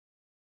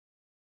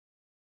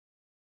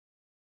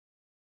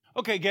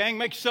Okay, gang,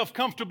 make yourself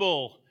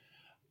comfortable.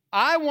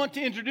 I want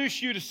to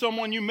introduce you to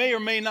someone you may or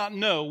may not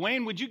know.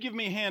 Wayne, would you give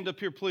me a hand up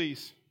here,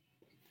 please?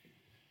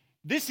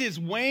 This is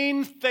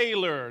Wayne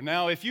Thaler.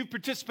 Now, if you've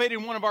participated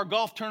in one of our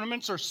golf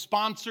tournaments or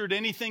sponsored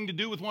anything to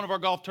do with one of our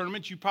golf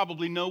tournaments, you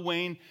probably know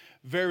Wayne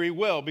very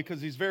well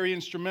because he's very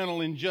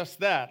instrumental in just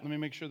that. Let me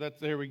make sure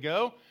there we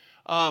go.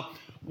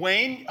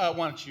 Wayne, why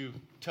don't you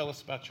tell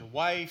us about your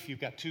wife?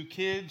 You've got 2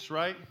 kids,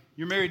 right?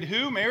 You're married to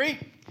who, Mary?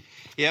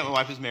 Yeah, my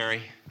wife is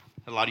Mary.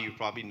 A lot of you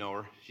probably know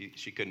her.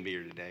 She couldn't be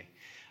here today.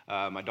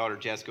 My daughter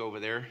Jessica over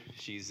there,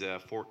 she's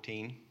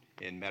 14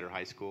 in Metter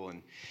High School,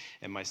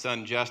 and my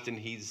son Justin,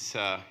 he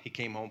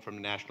came home from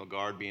the National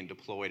Guard, being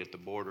deployed at the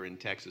border in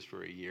Texas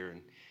for a year,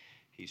 and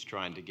he's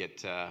trying to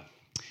get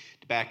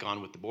back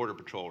on with the Border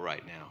Patrol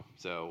right now.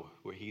 So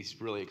he's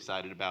really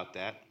excited about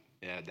that.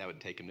 That would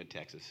take him to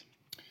Texas.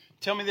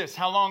 Tell me this: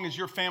 how long has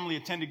your family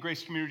attended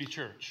Grace Community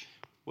Church?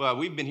 Well,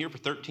 we've been here for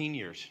 13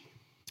 years.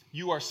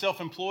 You are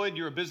self-employed.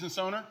 You're a business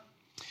owner.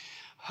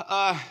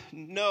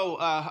 No,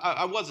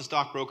 I was a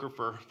stockbroker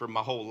for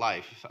my whole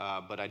life,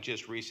 but I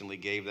just recently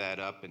gave that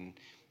up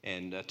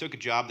and took a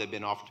job that had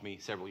been offered to me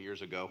several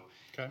years ago.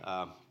 Okay.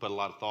 Put a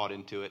lot of thought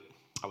into it.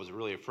 I was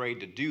really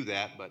afraid to do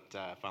that, but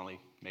I finally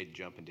made the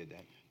jump and did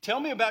that. Tell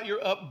me about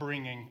your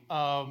upbringing.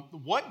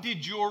 What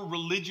did your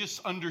religious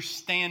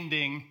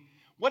understanding,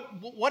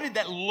 what did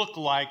that look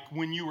like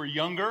when you were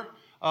younger,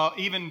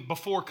 even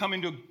before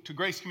coming to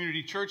Grace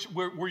Community Church?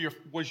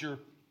 Was your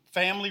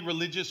family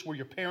religious? Were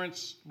your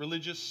parents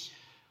religious?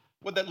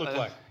 What'd that look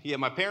like? Yeah,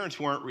 my parents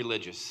weren't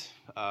religious.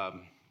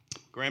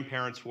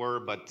 Grandparents were,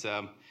 but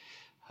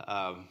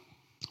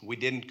we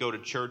didn't go to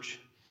church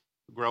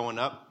growing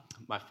up.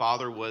 My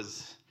father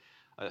was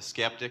a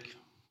skeptic,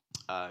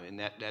 and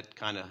that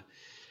kind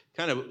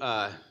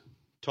of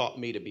taught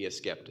me to be a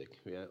skeptic.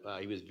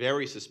 He was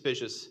very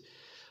suspicious,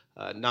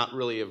 not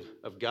really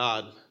of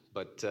God,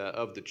 but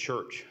of the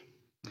church.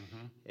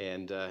 Mm-hmm.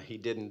 And he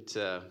didn't.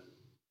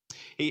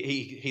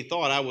 He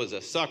thought I was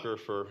a sucker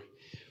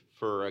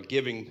for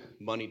giving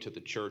money to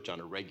the church on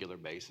a regular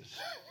basis.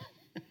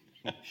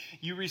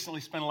 You recently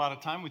spent a lot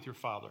of time with your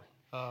father.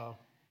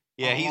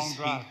 Yeah,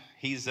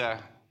 he's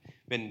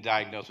been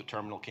diagnosed with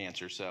terminal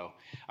cancer. So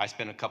I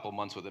spent a couple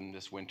months with him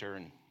this winter,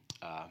 and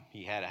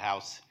he had a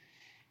house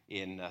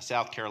in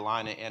South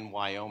Carolina and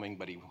Wyoming,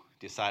 but he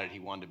decided he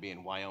wanted to be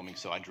in Wyoming,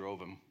 so I drove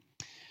him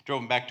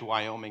back to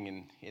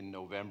Wyoming in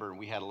November, and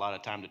we had a lot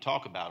of time to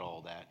talk about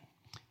all that.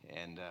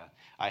 And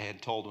I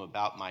had told him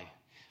about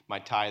my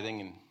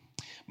tithing, and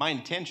my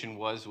intention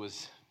was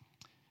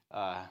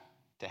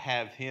to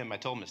have him. I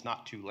told him it's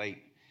not too late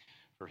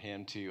for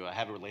him to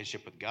have a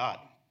relationship with God.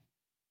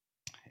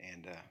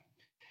 And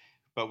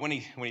but when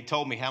he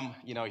told me how,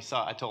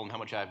 I told him how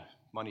much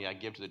money I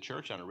give to the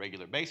church on a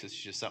regular basis.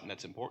 It's just something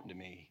that's important to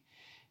me.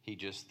 He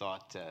just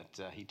thought that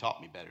he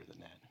taught me better than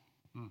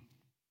that.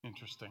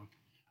 Interesting.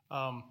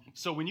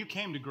 So when you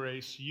came to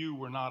Grace, you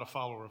were not a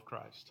follower of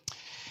Christ.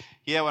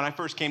 Yeah, when I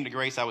first came to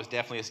Grace, I was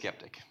definitely a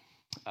skeptic.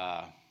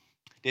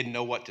 Didn't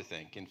know what to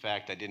think. In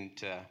fact,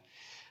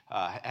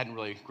 I hadn't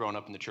really grown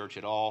up in the church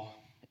at all,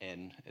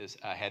 and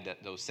I had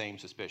those same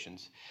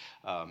suspicions.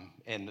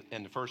 And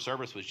the first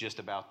service was just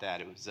about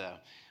that. It was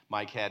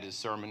Mike had his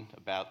sermon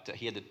about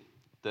he had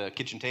the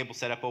kitchen table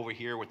set up over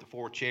here with the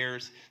 4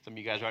 chairs. Some of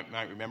you guys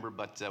might remember,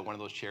 but one of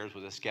those chairs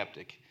was a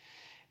skeptic.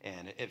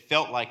 And it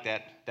felt like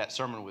that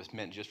sermon was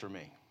meant just for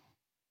me.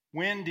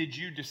 When did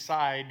you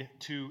decide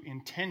to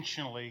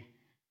intentionally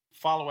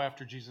follow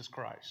after Jesus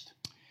Christ?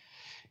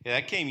 Yeah,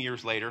 that came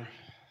years later.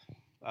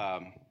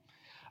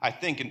 I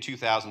think in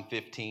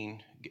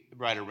 2015,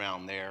 right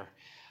around there,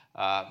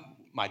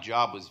 my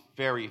job was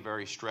very,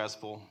 very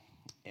stressful,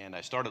 and I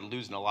started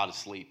losing a lot of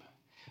sleep.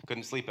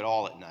 Couldn't sleep at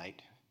all at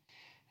night.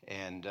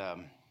 And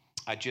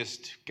I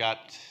just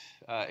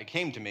it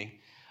came to me.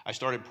 I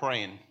started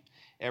praying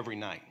every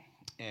night.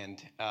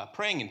 And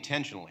praying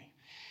intentionally.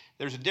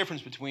 There's a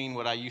difference between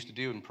what I used to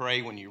do and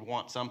pray when you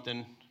want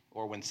something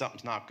or when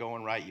something's not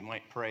going right. You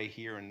might pray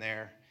here and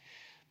there,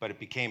 but it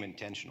became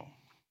intentional.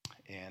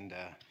 And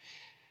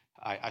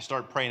I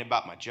started praying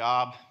about my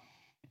job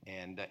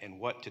and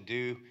what to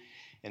do.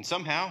 And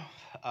somehow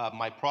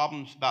my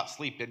problems about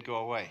sleep did go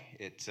away.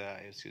 It's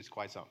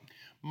quite something.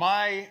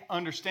 My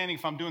understanding,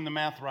 if I'm doing the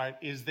math right,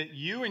 is that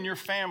you and your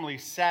family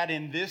sat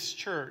in this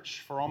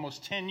church for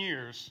almost 10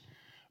 years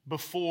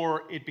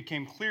before it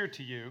became clear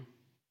to you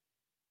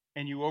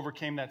and you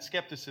overcame that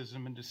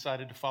skepticism and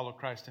decided to follow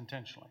Christ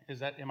intentionally.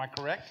 Am I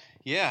correct?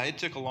 Yeah, it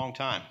took a long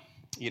time.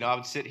 I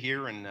would sit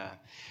here and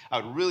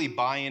I would really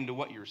buy into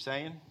what you're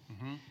saying,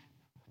 mm-hmm.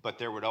 but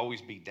there would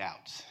always be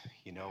doubts,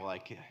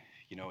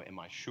 am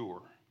I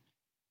sure?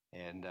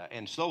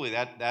 And slowly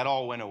that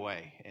all went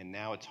away. And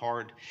now it's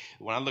hard.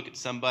 When I look at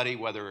somebody,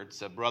 whether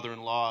it's a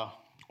brother-in-law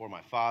or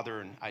my father,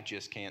 and I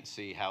just can't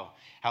see how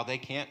they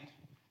can't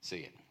see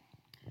it.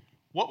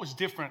 What was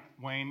different,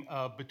 Wayne,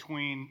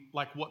 between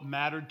what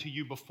mattered to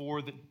you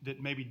before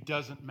that maybe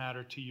doesn't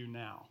matter to you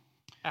now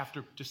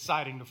after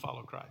deciding to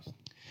follow Christ?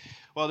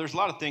 Well, there's a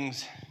lot of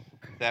things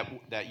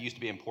that used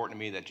to be important to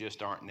me that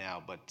just aren't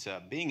now. But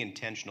being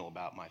intentional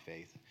about my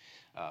faith,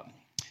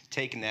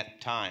 taking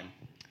that time,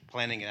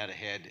 planning it out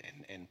ahead,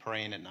 and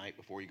praying at night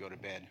before you go to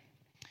bed,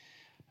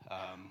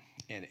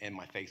 and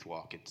my faith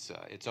walk,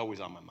 it's always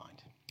on my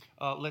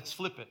mind. Let's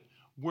flip it.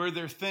 Were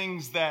there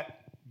things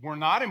that were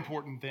not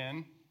important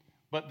then,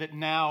 but that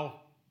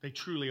now they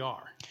truly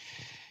are?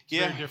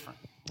 It's very different.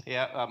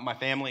 Yeah, my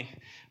family,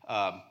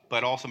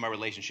 but also my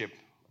relationship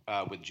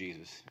with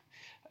Jesus.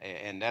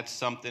 And that's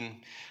something,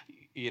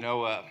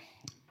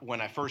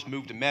 when I first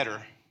moved to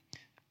Metter,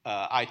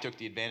 I took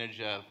the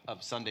advantage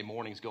of Sunday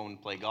mornings going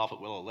to play golf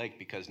at Willow Lake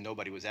because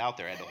nobody was out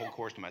there. I had the whole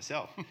course to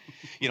myself.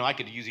 I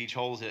could use each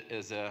hole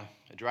as a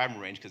driving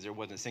range because there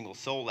wasn't a single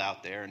soul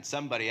out there. And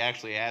somebody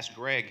actually asked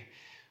Greg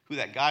who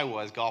that guy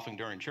was golfing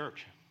during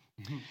church.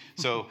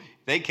 So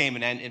they came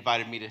and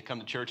invited me to come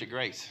to church at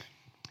Grace.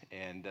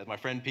 And my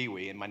friend Pee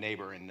Wee and my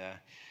neighbor.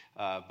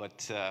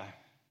 But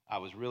I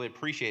was really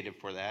appreciative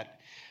for that.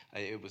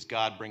 It was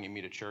God bringing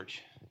me to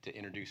church to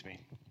introduce me.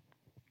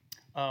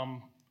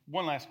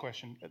 One last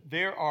question.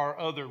 There are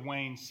other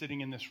Waynes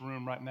sitting in this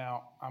room right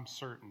now, I'm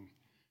certain.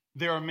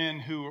 There are men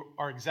who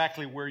are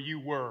exactly where you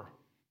were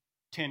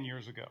 10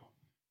 years ago.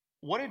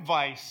 What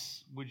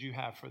advice would you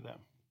have for them?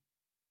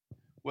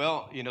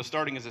 Well,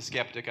 starting as a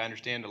skeptic, I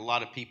understand a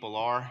lot of people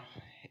are,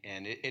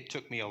 and it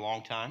took me a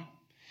long time.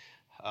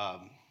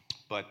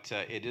 But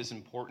it is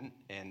important,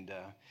 and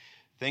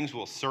things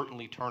will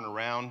certainly turn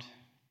around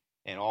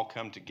and all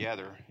come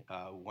together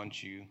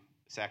once you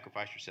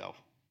sacrifice yourself.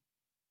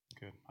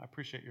 Good. I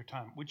appreciate your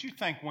time. Would you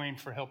thank Wayne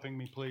for helping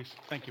me, please?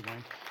 Thank you,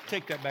 Wayne.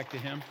 Take that back to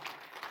him.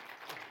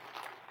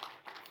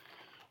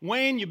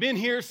 Wayne, you've been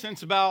here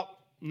since about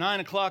 9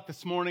 o'clock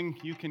this morning.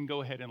 You can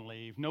go ahead and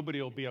leave.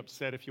 Nobody will be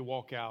upset if you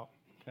walk out,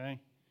 okay?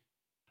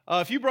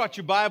 If you brought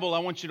your Bible, I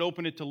want you to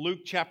open it to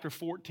Luke chapter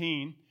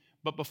 14.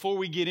 But before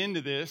we get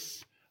into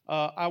this,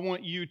 I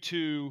want you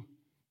to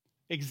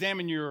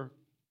examine your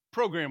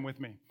program with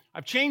me.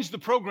 I've changed the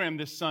program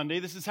this Sunday.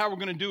 This is how we're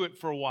going to do it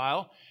for a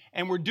while.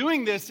 And we're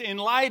doing this in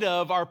light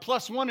of our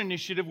Plus One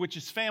initiative, which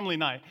is Family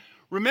Night.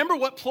 Remember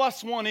what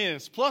Plus One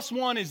is. Plus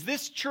One is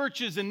this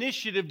church's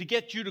initiative to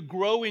get you to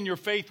grow in your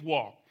faith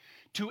walk,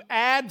 to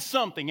add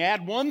something,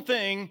 add one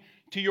thing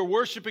to your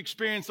worship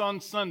experience on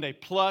Sunday.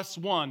 Plus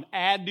One,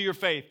 add to your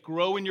faith,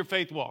 grow in your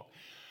faith walk.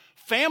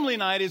 Family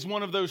Night is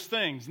one of those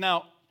things.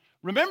 Now,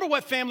 remember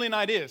what Family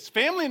Night is.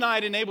 Family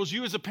Night enables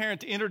you as a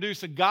parent to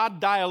introduce a God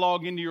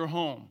dialogue into your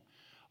home.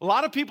 A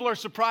lot of people are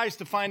surprised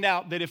to find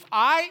out that if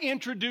I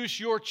introduce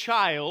your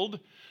child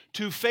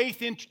to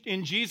faith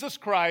in Jesus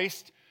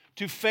Christ,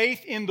 to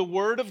faith in the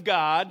Word of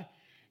God,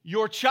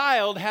 your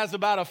child has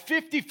about a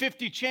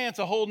 50-50 chance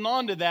of holding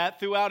on to that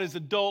throughout his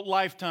adult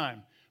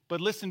lifetime.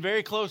 But listen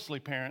very closely,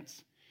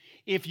 parents.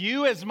 If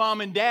you as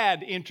mom and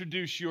dad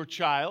introduce your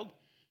child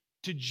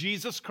to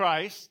Jesus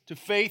Christ, to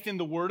faith in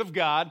the Word of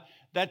God,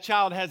 that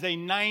child has a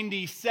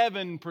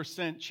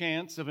 97%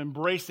 chance of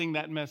embracing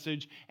that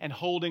message and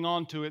holding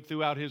on to it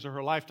throughout his or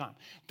her lifetime.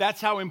 That's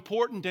how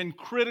important and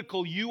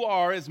critical you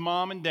are as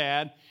mom and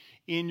dad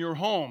in your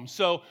home.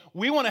 So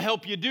we want to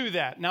help you do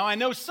that. Now, I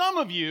know some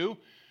of you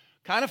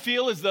kind of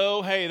feel as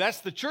though, hey, that's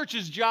the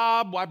church's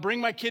job. I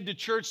bring my kid to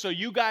church so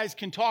you guys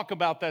can talk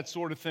about that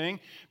sort of thing,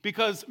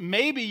 because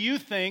maybe you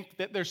think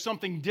that there's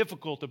something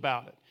difficult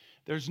about it.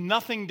 There's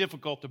nothing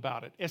difficult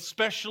about it,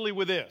 especially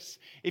with this.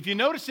 If you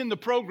notice in the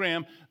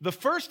program, the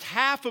first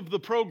half of the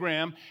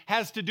program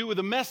has to do with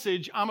a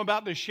message I'm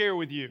about to share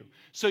with you.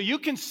 So you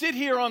can sit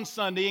here on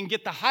Sunday and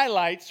get the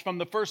highlights from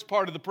the first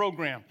part of the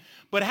program.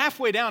 But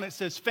halfway down it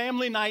says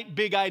Family Night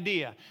Big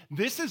Idea.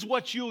 This is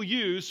what you'll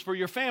use for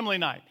your family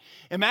night.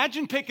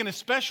 Imagine picking a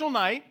special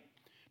night,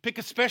 pick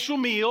a special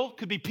meal,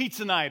 could be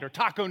pizza night or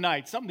taco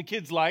night, something the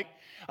kids like.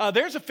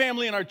 There's a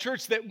family in our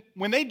church that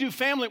when they did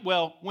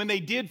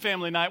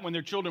family night, when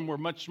their children were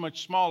much,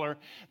 much smaller,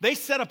 they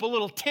set up a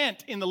little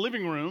tent in the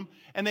living room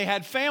and they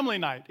had family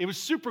night. It was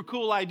a super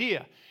cool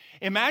idea.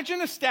 Imagine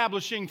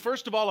establishing,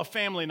 first of all, a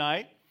family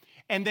night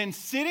and then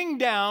sitting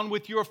down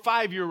with your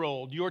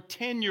 5-year-old, your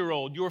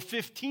 10-year-old, your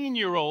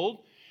 15-year-old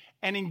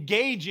and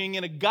engaging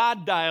in a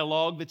God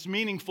dialogue that's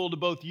meaningful to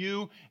both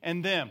you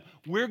and them.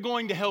 We're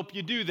going to help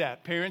you do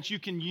that. Parents, you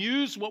can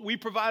use what we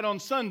provide on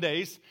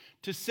Sundays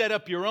to set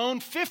up your own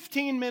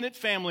 15-minute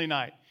family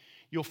night.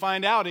 You'll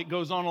find out it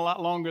goes on a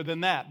lot longer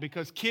than that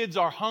because kids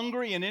are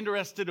hungry and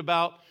interested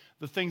about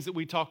the things that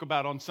we talk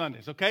about on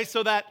Sundays, okay?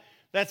 So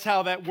that's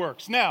how that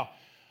works. Now,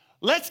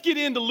 let's get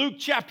into Luke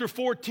chapter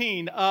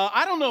 14.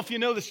 I don't know if you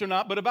know this or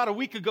not, but about a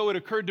week ago it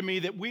occurred to me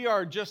that we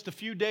are just a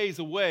few days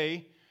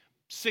away,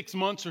 6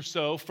 months or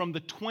so, from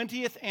the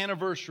 20th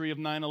anniversary of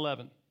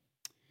 9/11.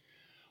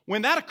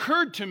 When that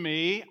occurred to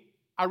me,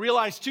 I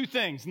realized two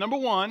things. Number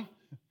one,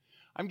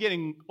 I'm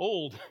getting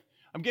old.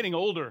 I'm getting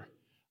older.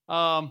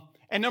 And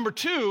number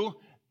two,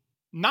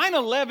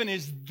 9/11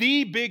 is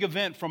the big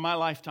event for my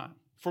lifetime,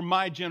 for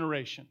my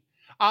generation.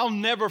 I'll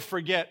never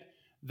forget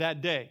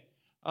that day.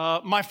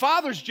 My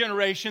father's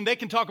generation, they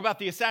can talk about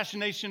the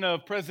assassination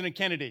of President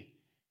Kennedy.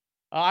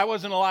 I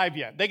wasn't alive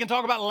yet. They can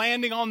talk about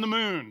landing on the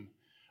moon.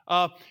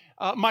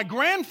 My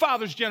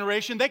grandfather's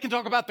generation, they can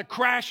talk about the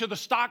crash of the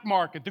stock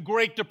market, the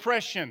Great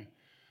Depression,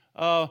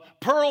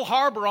 Pearl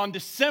Harbor on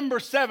December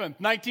 7th,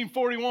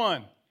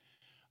 1941.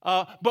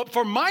 But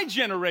for my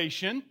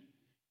generation,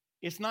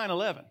 it's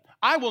 9/11.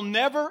 I will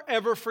never,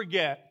 ever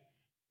forget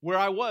where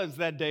I was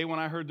that day when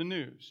I heard the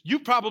news. You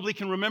probably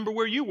can remember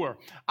where you were.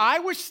 I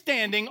was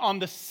standing on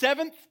the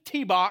 7th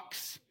tee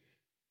box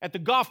at the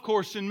golf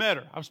course in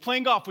Metter. I was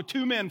playing golf with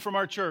two men from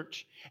our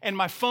church, and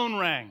my phone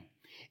rang.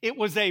 It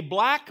was a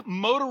black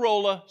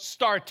Motorola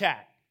StarTAC.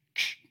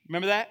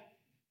 Remember that?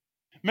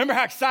 Remember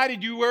how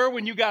excited you were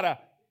when you got a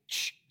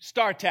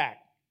StarTAC?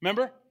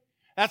 Remember?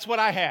 That's what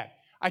I had.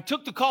 I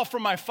took the call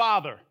from my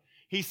father.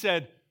 He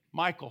said,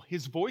 Michael,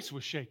 his voice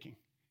was shaking.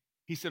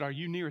 He said, are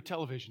you near a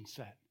television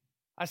set?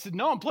 I said,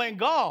 no, I'm playing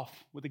golf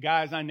with the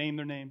guys. I named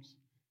their names.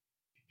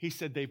 He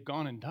said, they've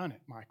gone and done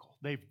it, Michael.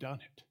 They've done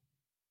it.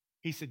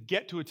 He said,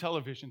 get to a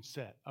television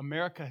set.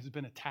 America has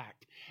been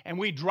attacked. And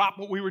we dropped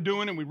what we were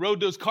doing and we rode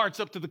those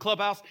carts up to the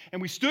clubhouse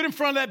and we stood in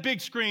front of that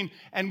big screen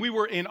and we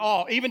were in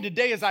awe. Even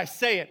today as I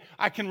say it,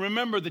 I can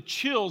remember the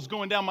chills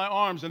going down my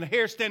arms and the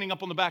hair standing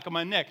up on the back of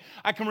my neck.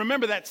 I can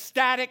remember that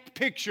static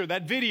picture,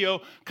 that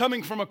video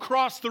coming from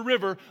across the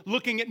river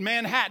looking at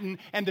Manhattan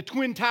and the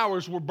Twin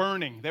Towers were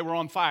burning. They were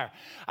on fire.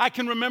 I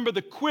can remember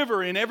the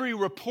quiver in every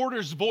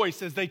reporter's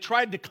voice as they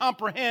tried to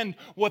comprehend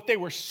what they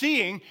were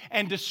seeing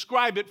and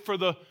describe it for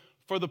the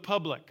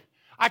public.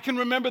 I can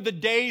remember the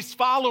days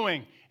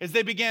following as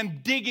they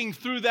began digging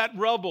through that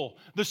rubble,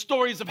 the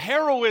stories of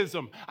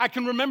heroism. I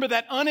can remember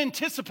that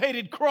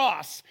unanticipated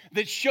cross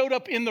that showed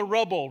up in the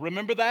rubble.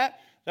 Remember that?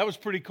 That was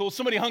pretty cool.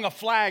 Somebody hung a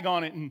flag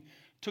on it and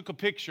took a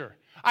picture.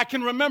 I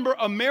can remember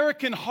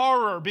American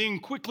horror being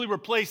quickly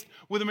replaced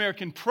with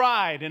American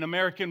pride and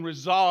American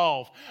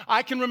resolve.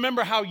 I can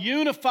remember how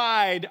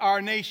unified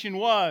our nation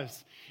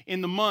was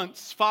in the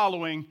months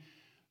following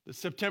the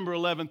September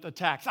 11th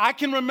attacks. I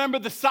can remember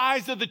the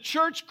size of the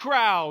church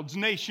crowds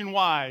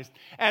nationwide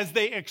as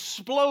they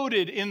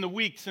exploded in the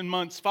weeks and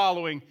months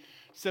following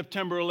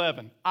September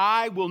 11th.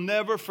 I will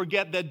never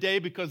forget that day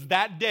because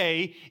that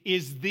day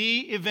is the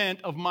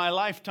event of my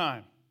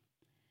lifetime.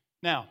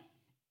 Now,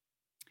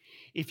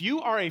 if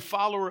you are a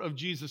follower of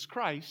Jesus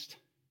Christ,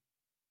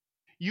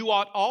 you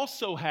ought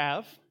also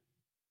have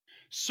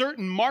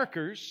certain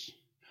markers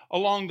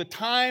along the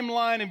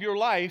timeline of your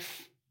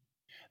life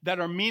that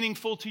are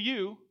meaningful to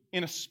you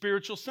in a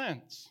spiritual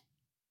sense.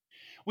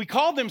 We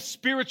call them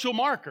spiritual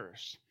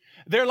markers.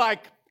 They're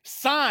like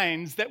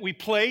signs that we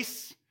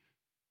place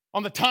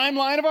on the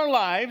timeline of our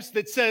lives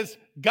that says,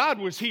 God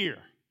was here.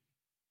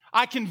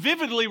 I can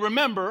vividly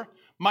remember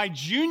my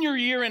junior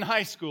year in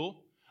high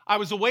school. I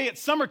was away at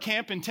summer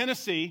camp in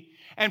Tennessee,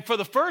 and for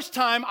the first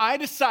time, I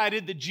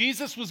decided that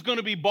Jesus was going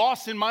to be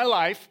boss in my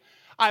life.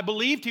 I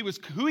believed he was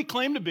who he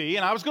claimed to be,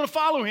 and I was going to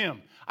follow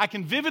him. I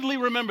can vividly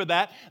remember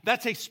that.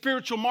 That's a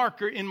spiritual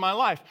marker in my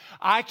life.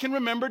 I can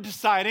remember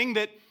deciding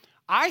that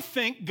I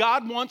think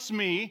God wants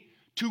me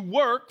to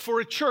work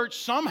for a church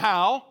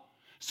somehow.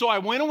 So I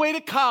went away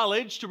to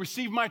college to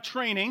receive my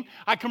training.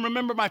 I can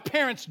remember my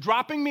parents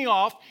dropping me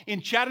off in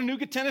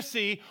Chattanooga,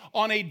 Tennessee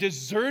on a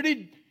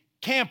deserted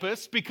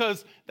campus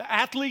because the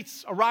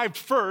athletes arrived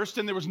first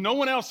and there was no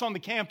one else on the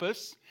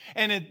campus.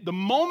 And at the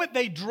moment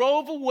they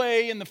drove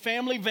away in the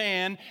family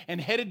van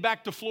and headed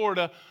back to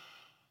Florida,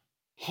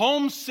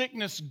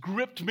 homesickness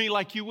gripped me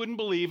like you wouldn't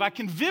believe. I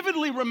can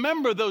vividly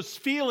remember those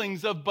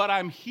feelings of, but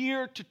I'm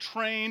here to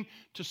train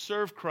to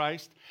serve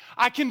Christ.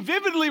 I can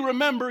vividly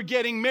remember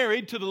getting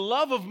married to the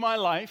love of my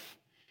life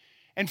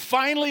and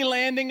finally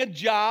landing a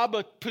job,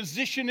 a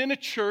position in a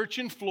church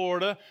in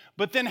Florida,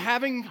 but then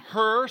having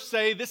her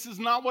say, this is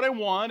not what I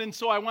want. And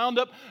so I wound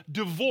up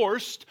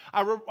divorced.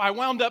 I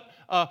wound up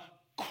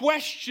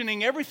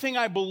questioning everything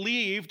I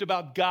believed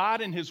about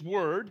God and His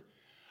Word.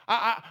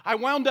 I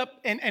wound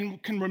up,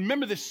 and can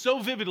remember this so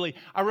vividly,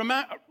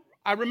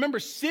 I remember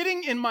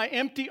sitting in my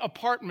empty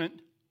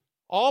apartment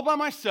all by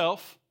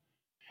myself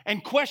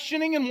and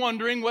questioning and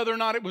wondering whether or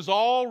not it was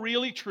all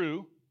really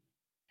true.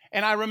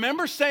 And I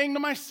remember saying to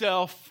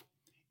myself,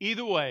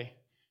 either way,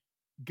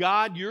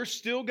 God, you're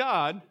still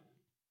God,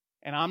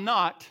 and I'm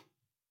not,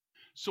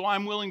 so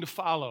I'm willing to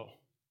follow.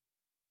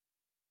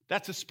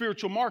 That's a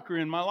spiritual marker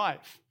in my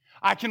life.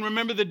 I can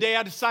remember the day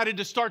I decided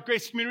to start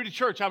Grace Community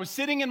Church. I was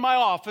sitting in my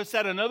office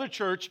at another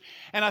church,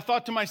 and I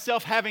thought to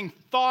myself, having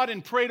thought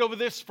and prayed over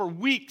this for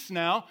weeks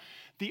now,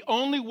 the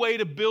only way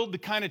to build the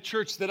kind of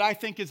church that I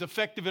think is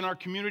effective in our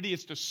community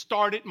is to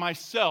start it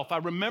myself. I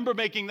remember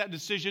making that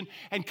decision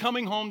and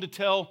coming home to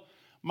tell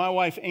my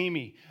wife,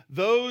 Amy.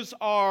 Those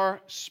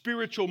are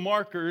spiritual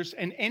markers,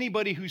 and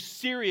anybody who's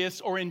serious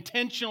or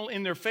intentional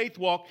in their faith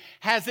walk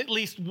has at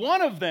least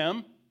one of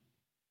them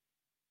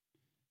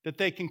that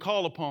they can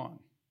call upon.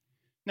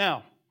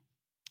 Now,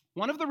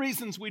 one of the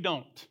reasons we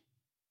don't,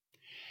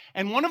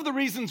 and one of the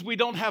reasons we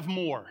don't have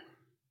more,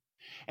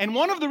 and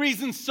one of the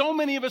reasons so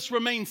many of us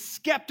remain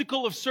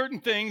skeptical of certain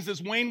things,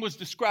 as Wayne was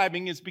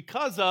describing, is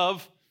because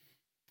of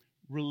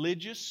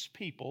religious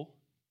people,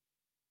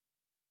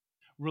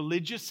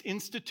 religious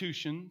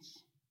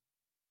institutions,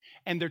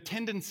 and their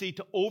tendency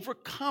to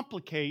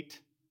overcomplicate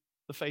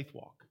the faith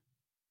walk.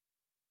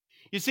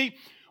 You see,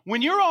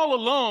 when you're all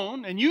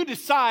alone and you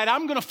decide,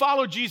 I'm going to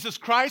follow Jesus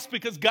Christ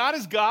because God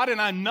is God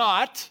and I'm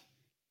not,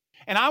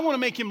 and I want to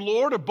make him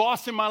Lord or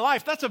boss in my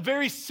life, that's a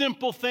very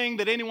simple thing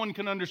that anyone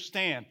can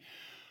understand.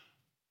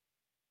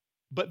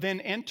 But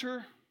then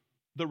enter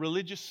the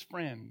religious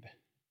friend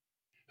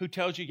who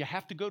tells you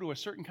have to go to a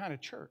certain kind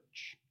of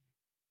church,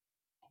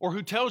 or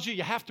who tells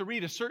you have to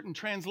read a certain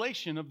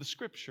translation of the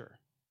scripture.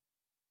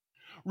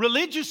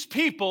 Religious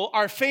people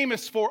are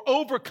famous for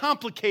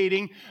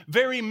overcomplicating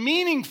very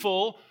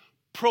meaningful,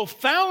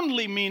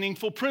 profoundly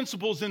meaningful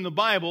principles in the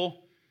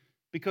Bible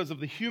because of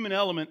the human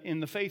element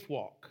in the faith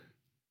walk.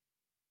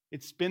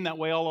 It's been that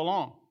way all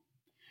along.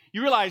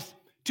 You realize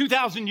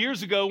 2,000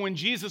 years ago when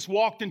Jesus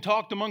walked and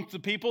talked amongst the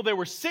people, there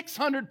were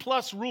 600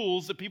 plus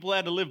rules that people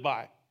had to live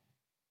by.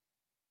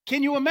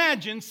 Can you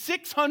imagine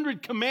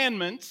 600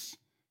 commandments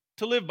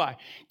to live by?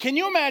 Can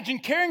you imagine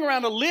carrying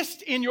around a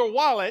list in your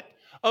wallet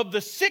of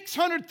the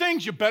 600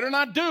 things you better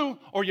not do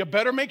or you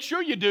better make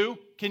sure you do?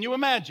 Can you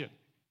imagine?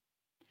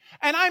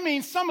 And I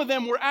mean, some of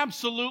them were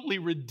absolutely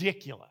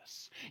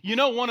ridiculous. You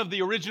know, one of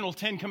the original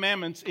 10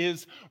 commandments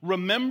is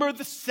remember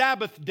the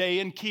Sabbath day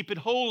and keep it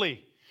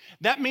holy.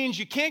 That means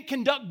you can't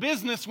conduct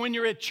business when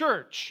you're at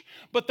church.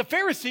 But the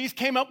Pharisees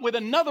came up with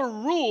another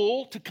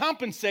rule to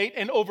compensate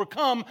and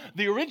overcome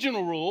the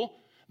original rule.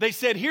 They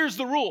said, here's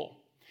the rule.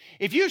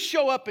 If you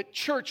show up at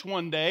church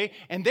one day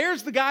and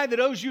there's the guy that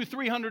owes you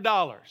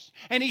 $300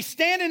 and he's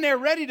standing there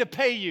ready to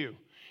pay you,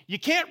 you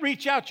can't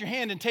reach out your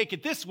hand and take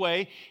it this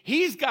way.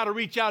 He's got to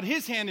reach out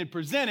his hand and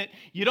present it.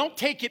 You don't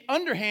take it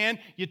underhand,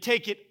 you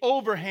take it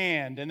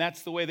overhand. And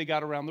that's the way they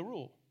got around the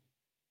rule.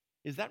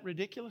 Is that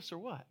ridiculous or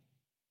what?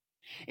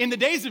 In the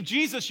days of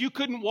Jesus, you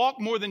couldn't walk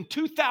more than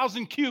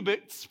 2,000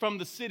 cubits from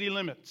the city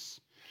limits.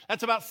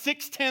 That's about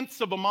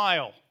 6/10 of a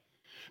mile.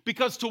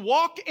 Because to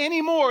walk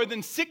any more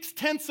than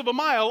 6/10 of a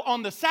mile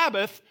on the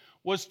Sabbath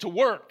was to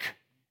work.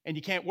 And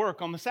you can't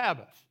work on the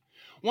Sabbath.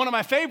 One of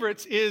my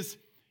favorites is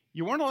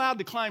you weren't allowed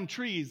to climb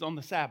trees on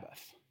the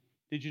Sabbath.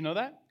 Did you know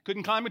that?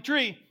 Couldn't climb a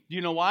tree. Do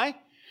you know why?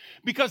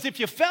 Because if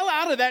you fell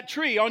out of that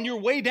tree on your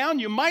way down,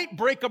 you might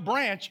break a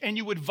branch and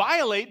you would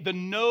violate the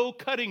no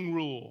cutting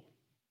rule.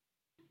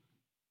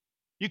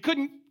 You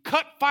couldn't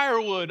cut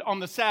firewood on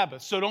the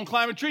Sabbath, so don't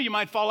climb a tree. You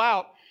might fall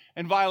out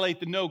and violate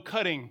the no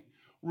cutting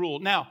rule.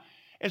 Now,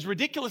 as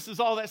ridiculous as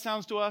all that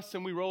sounds to us,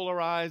 and we roll our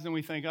eyes and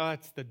we think, oh,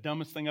 that's the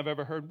dumbest thing I've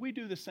ever heard, we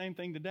do the same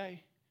thing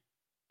today.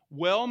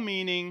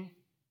 Well-meaning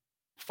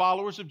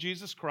followers of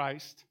Jesus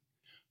Christ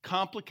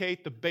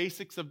complicate the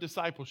basics of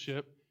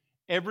discipleship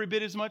every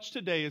bit as much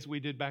today as we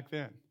did back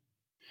then.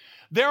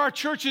 There are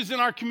churches in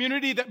our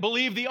community that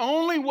believe the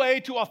only way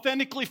to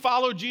authentically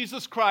follow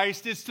Jesus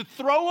Christ is to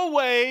throw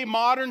away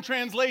modern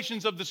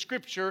translations of the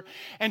Scripture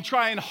and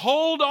try and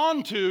hold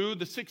on to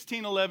the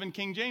 1611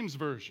 King James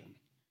Version.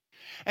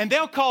 And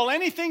they'll call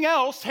anything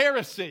else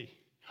heresy,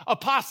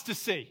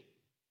 apostasy.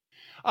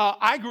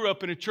 I grew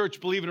up in a church,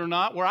 believe it or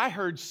not, where I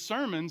heard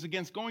sermons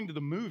against going to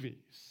the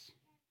movies.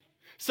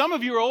 Some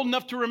of you are old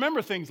enough to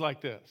remember things like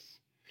this.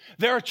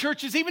 There are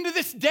churches even to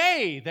this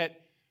day that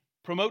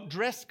promote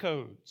dress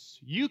codes.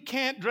 You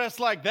can't dress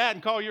like that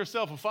and call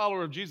yourself a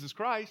follower of Jesus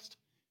Christ.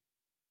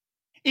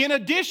 In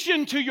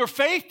addition to your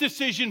faith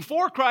decision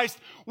for Christ,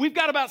 we've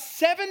got about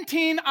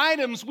 17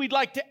 items we'd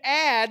like to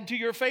add to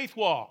your faith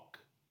walk.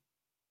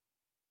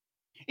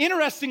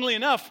 Interestingly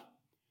enough,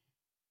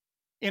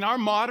 in our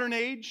modern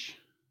age,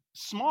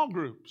 small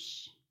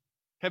groups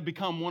have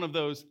become one of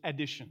those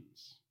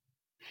additions.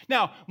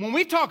 Now, when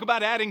we talk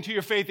about adding to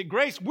your faith at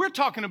Grace, we're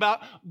talking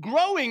about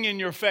growing in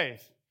your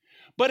faith.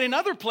 But in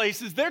other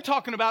places, they're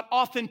talking about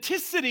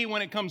authenticity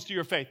when it comes to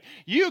your faith.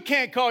 You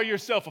can't call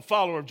yourself a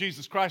follower of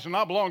Jesus Christ and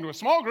not belong to a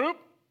small group,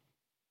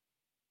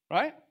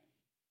 right?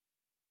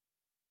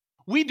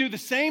 We do the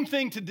same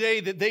thing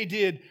today that they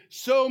did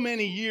so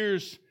many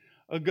years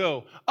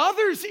ago.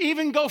 Others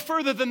even go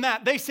further than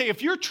that. They say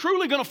if you're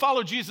truly going to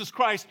follow Jesus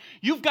Christ,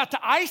 you've got to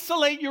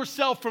isolate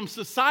yourself from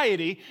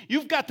society.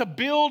 You've got to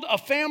build a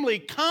family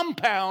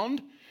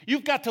compound.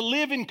 You've got to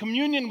live in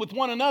communion with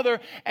one another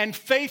and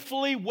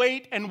faithfully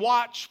wait and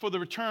watch for the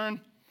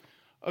return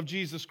of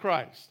Jesus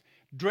Christ.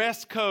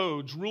 Dress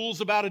codes,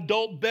 rules about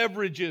adult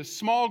beverages,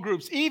 small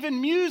groups,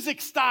 even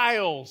music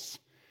styles.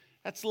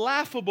 That's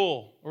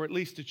laughable, or at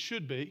least it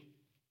should be.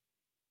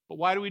 But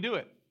why do we do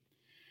it?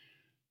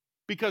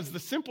 Because the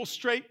simple,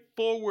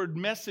 straightforward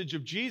message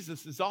of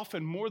Jesus is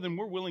often more than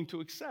we're willing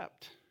to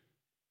accept.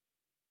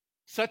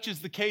 Such is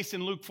the case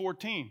in Luke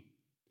 14.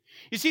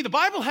 You see, the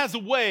Bible has a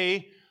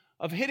way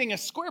of hitting a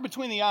square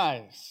between the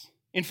eyes.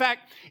 In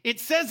fact, it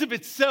says of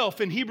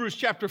itself in Hebrews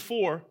chapter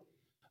 4,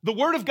 the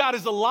Word of God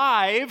is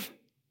alive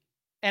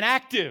and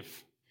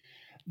active.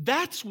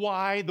 That's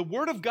why the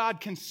Word of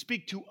God can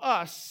speak to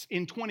us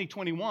in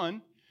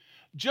 2021,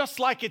 just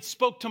like it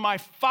spoke to my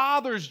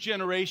father's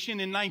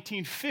generation in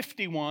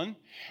 1951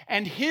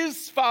 and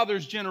his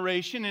father's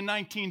generation in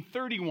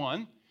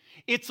 1931.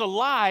 It's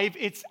alive,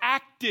 it's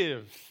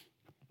active.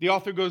 The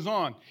author goes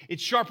on.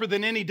 It's sharper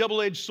than any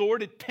double-edged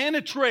sword. It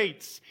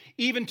penetrates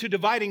even to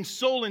dividing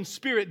soul and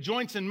spirit,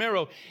 joints and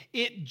marrow.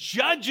 It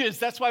judges.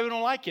 That's why we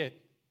don't like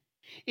it.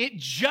 It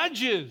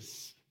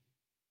judges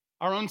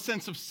our own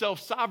sense of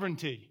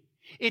self-sovereignty.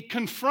 It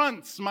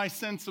confronts my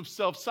sense of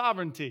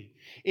self-sovereignty.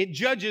 It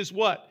judges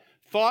what?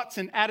 Thoughts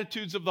and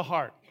attitudes of the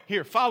heart.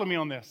 Here, follow me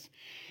on this.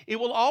 It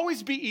will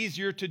always be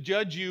easier to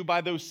judge you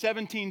by those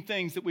 17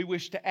 things that we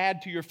wish to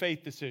add to your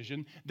faith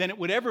decision than it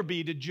would ever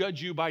be to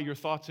judge you by your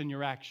thoughts and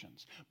your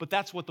actions. But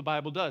that's what the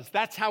Bible does.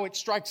 That's how it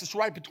strikes us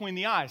right between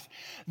the eyes.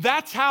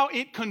 That's how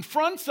it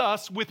confronts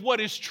us with what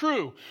is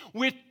true,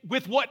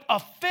 with what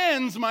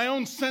offends my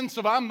own sense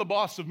of I'm the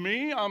boss of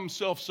me, I'm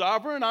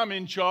self-sovereign, I'm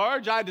in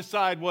charge, I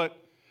decide what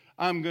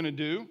I'm going to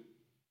do.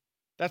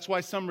 That's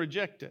why some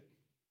reject it.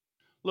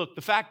 Look,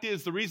 the fact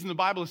is, the reason the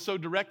Bible is so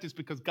direct is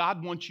because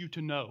God wants you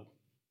to know.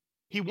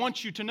 He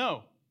wants you to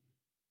know.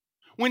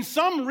 When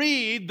some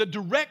read the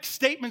direct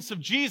statements of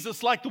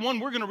Jesus, like the one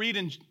we're going to read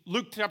in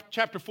Luke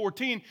chapter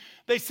 14,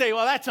 they say,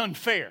 well, that's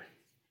unfair.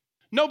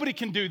 Nobody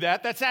can do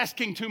that. That's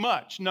asking too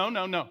much.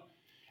 No.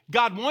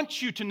 God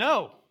wants you to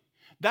know.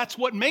 That's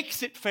what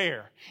makes it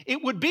fair.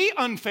 It would be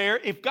unfair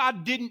if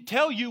God didn't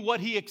tell you what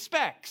he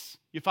expects.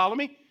 You follow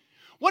me?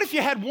 What if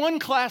you had one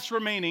class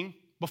remaining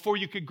before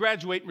you could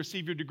graduate and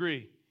receive your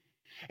degree?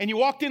 And you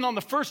walked in on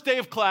the first day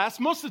of class.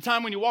 Most of the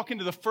time when you walk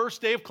into the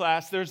first day of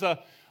class, there's a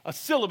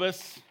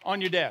syllabus on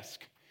your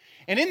desk.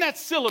 And in that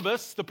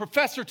syllabus, the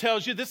professor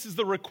tells you this is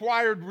the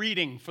required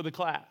reading for the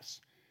class.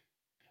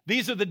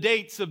 These are the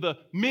dates of the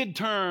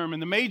midterm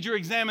and the major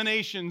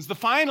examinations, the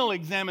final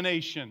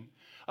examination.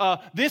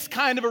 This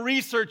kind of a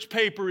research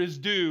paper is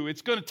due.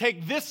 It's going to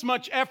take this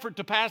much effort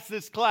to pass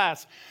this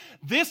class.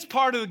 This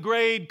part of the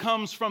grade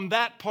comes from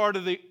that part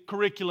of the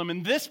curriculum,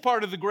 and this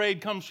part of the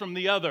grade comes from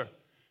the other.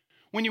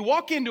 When you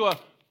walk into a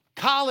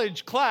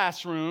college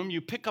classroom, you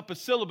pick up a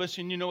syllabus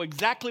and you know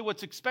exactly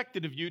what's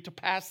expected of you to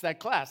pass that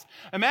class.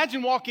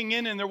 Imagine walking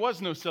in and there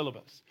was no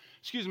syllabus.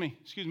 Excuse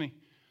me.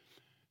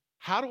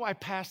 How do I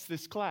pass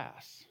this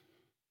class?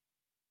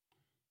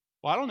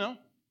 Well, I don't know.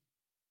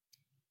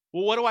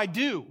 Well, what do I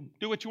do?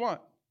 Do what you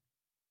want.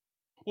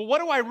 Well,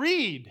 what do I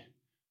read?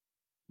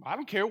 I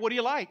don't care. What do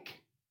you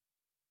like?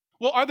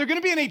 Well, are there going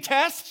to be any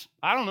tests?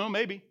 I don't know,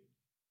 maybe.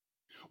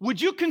 Would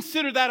you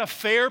consider that a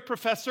fair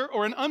professor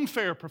or an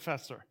unfair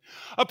professor?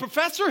 A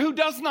professor who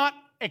does not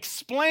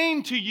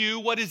explain to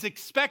you what is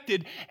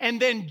expected and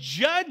then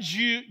judges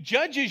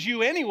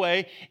you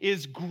anyway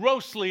is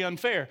grossly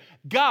unfair.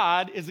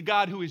 God is a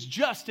God who is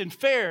just and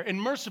fair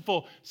and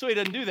merciful, so he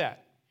doesn't do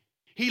that.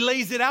 He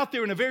lays it out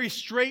there in a very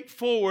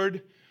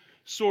straightforward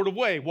sort of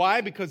way.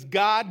 Why? Because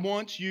God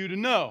wants you to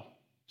know.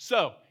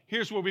 So,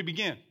 here's where we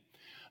begin.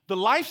 The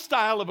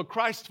lifestyle of a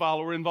Christ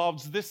follower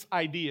involves this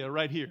idea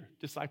right here,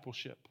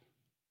 discipleship.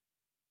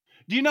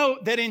 Do you know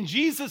that in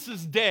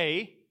Jesus'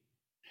 day,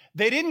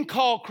 they didn't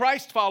call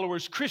Christ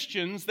followers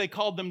Christians, they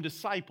called them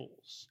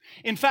disciples.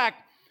 In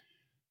fact,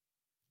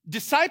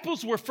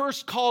 disciples were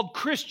first called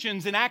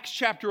Christians in Acts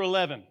chapter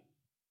 11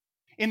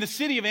 in the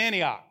city of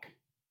Antioch.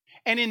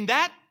 And in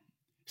that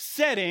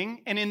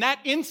setting and in that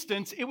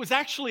instance, it was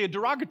actually a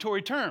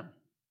derogatory term.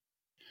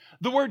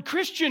 The word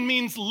Christian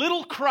means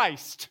little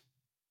Christ.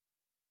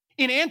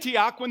 In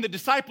Antioch, when the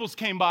disciples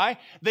came by,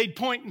 they'd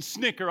point and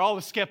snicker, all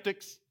the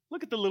skeptics.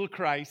 Look at the little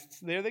Christs.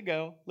 There they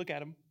go. Look at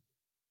them.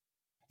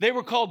 They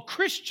were called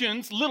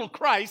Christians, little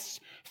Christs,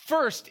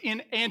 first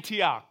in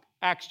Antioch,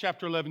 Acts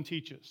chapter 11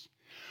 teaches.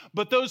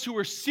 But those who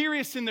were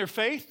serious in their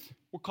faith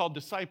were called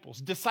disciples.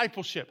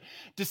 Discipleship.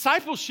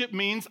 Discipleship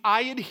means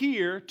I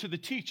adhere to the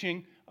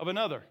teaching of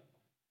another.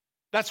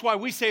 That's why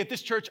we say at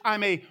this church,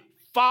 I'm a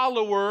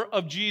follower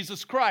of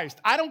Jesus Christ.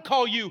 I don't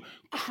call you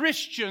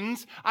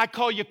Christians, I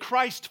call you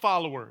Christ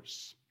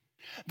followers.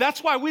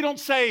 That's why we don't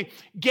say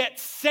get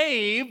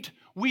saved,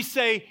 we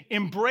say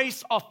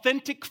embrace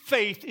authentic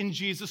faith in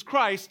Jesus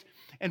Christ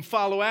and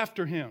follow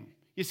after him.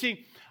 You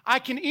see, I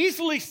can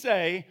easily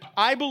say,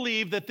 I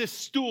believe that this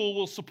stool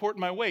will support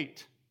my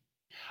weight.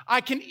 I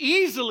can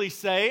easily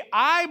say,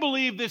 I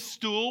believe this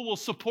stool will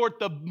support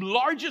the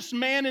largest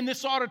man in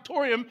this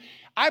auditorium.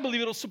 I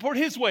believe it'll support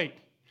his weight.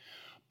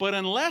 But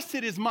unless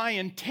it is my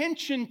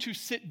intention to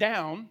sit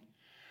down,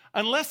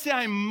 unless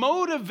I'm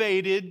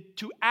motivated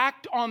to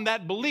act on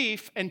that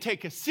belief and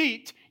take a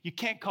seat, you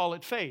can't call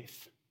it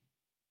faith.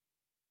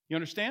 You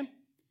understand?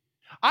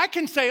 I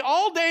can say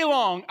all day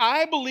long,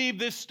 I believe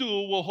this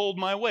stool will hold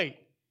my weight.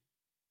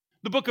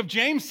 The book of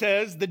James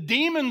says the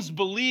demons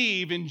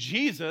believe in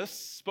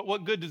Jesus, but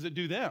what good does it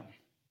do them?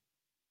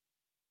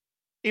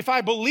 If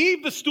I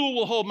believe the stool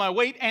will hold my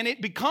weight and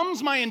it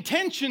becomes my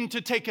intention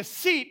to take a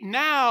seat,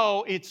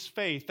 now it's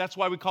faith. That's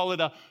why we call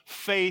it a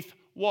faith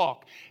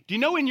walk. Do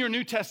you know in your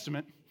New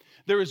Testament,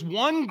 there is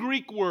one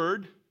Greek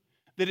word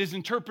that is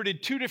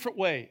interpreted two different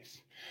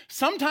ways.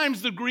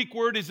 Sometimes the Greek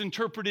word is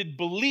interpreted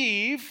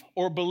believe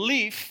or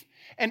belief,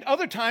 and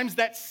other times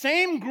that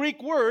same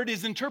Greek word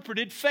is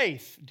interpreted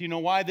faith. Do you know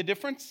why the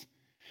difference?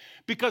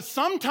 Because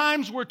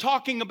sometimes we're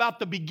talking about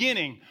the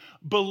beginning,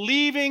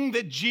 believing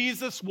that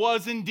Jesus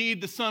was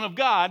indeed the Son of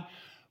God.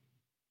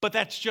 But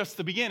that's just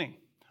the beginning.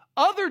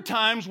 Other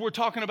times we're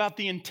talking about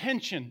the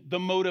intention, the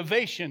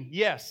motivation.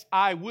 Yes,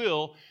 I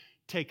will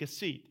take a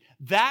seat.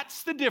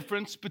 That's the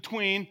difference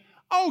between,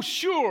 oh,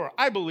 sure,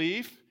 I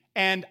believe,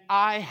 and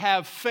I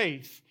have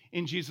faith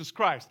in Jesus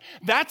Christ.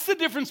 That's the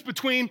difference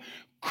between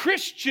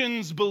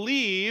Christians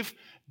believe,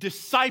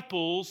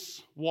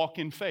 disciples walk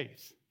in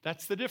faith.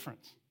 That's the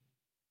difference.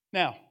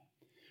 Now,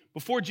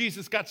 before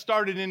Jesus got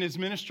started in his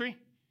ministry,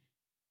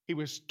 he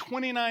was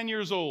 29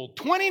 years old.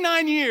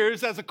 29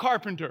 years as a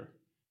carpenter.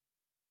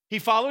 He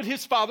followed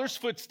his father's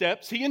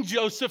footsteps. He and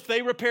Joseph,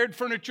 they repaired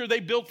furniture, they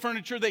built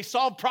furniture, they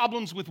solved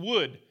problems with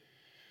wood.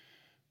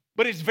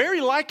 But it's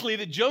very likely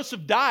that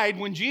Joseph died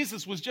when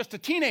Jesus was just a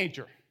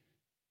teenager.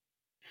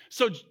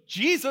 So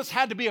Jesus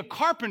had to be a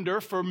carpenter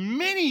for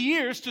many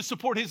years to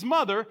support his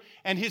mother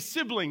and his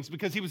siblings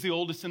because he was the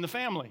oldest in the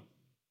family.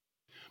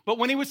 But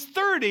when he was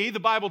 30, the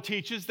Bible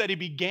teaches that he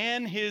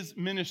began his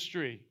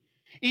ministry.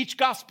 Each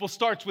gospel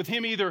starts with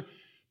him either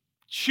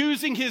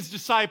choosing his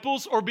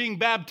disciples or being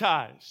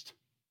baptized.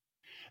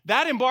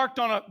 That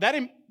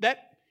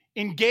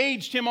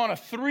engaged him on a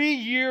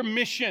 3-year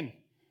mission.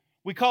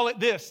 We call it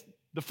this.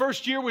 The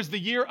first year was the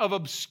year of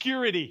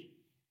obscurity.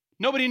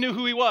 Nobody knew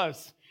who he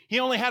was. He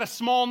only had a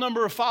small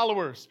number of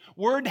followers.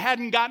 Word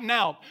hadn't gotten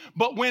out.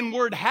 But when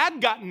word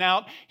had gotten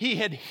out, he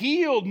had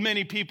healed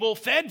many people,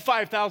 fed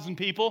 5,000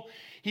 people.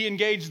 He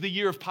engaged the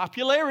year of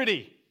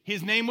popularity.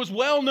 His name was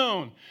well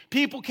known.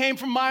 People came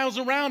from miles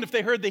around if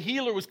they heard the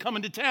healer was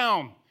coming to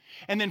town.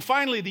 And then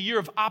finally, the year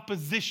of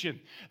opposition.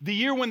 The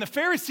year when the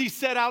Pharisees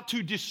set out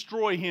to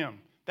destroy him.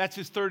 That's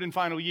his third and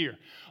final year.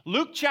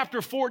 Luke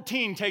chapter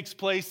 14 takes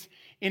place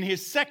in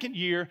his second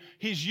year,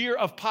 his year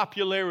of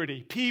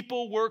popularity.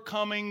 People were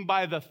coming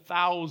by the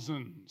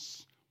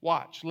thousands.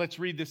 Watch, let's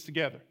read this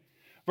together.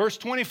 Verse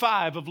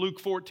 25 of Luke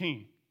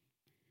 14.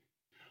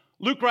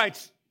 Luke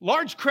writes,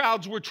 large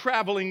crowds were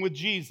traveling with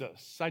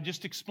Jesus. I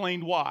just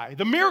explained why.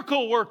 The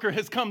miracle worker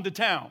has come to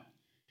town.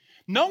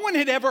 No one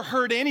had ever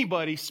heard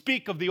anybody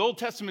speak of the Old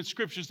Testament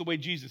scriptures the way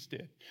Jesus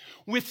did,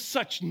 with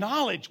such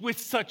knowledge, with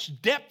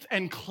such depth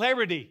and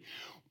clarity.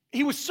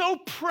 He was so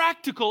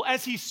practical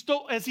as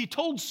he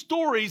told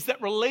stories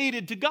that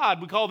related to God.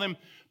 We call them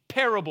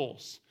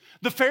parables.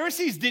 The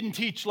Pharisees didn't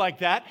teach like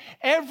that.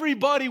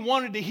 Everybody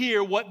wanted to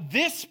hear what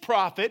this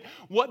prophet,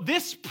 what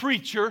this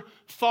preacher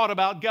thought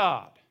about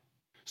God.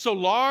 So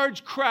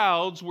large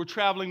crowds were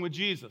traveling with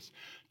Jesus.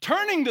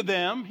 Turning to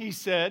them, he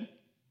said,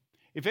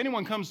 if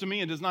anyone comes to me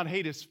and does not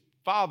hate his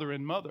father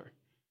and mother,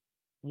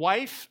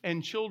 wife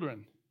and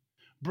children,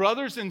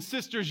 brothers and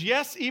sisters,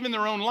 yes, even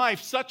their own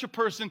life, such a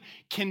person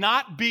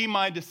cannot be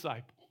my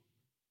disciple.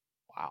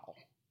 Wow.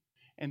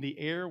 And the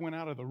air went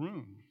out of the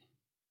room.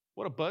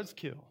 What a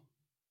buzzkill.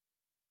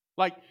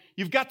 Like,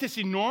 you've got this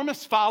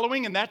enormous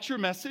following and that's your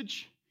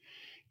message?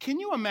 Can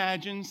you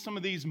imagine some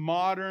of these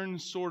modern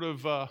sort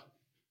of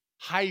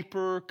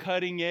hyper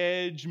cutting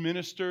edge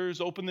ministers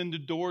opening the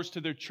doors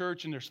to their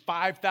church and there's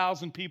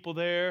 5,000 people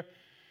there.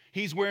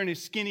 He's wearing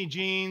his skinny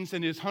jeans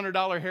and his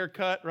 $100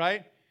 haircut,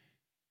 right?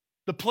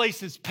 The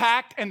place is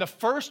packed and the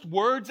first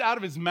words out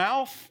of his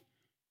mouth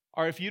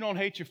are, if you don't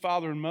hate your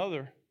father and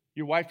mother,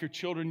 your wife, your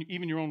children,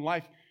 even your own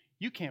life,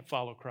 you can't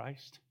follow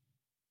Christ.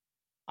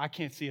 I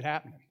can't see it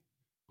happening.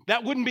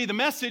 That wouldn't be the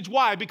message.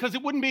 Why? Because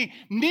it wouldn't be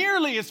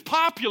nearly as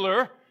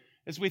popular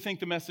as we think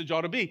the message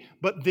ought to be.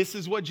 But this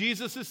is what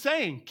Jesus is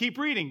saying. Keep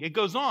reading. It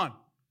goes on.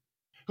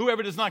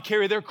 Whoever does not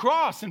carry their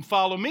cross and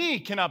follow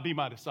me cannot be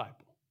my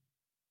disciple.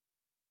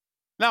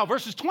 Now,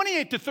 verses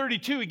 28 to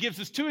 32, he gives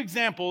us two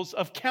examples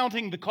of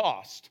counting the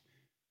cost.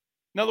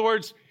 In other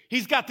words,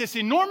 he's got this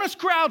enormous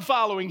crowd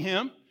following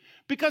him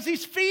because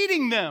he's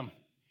feeding them.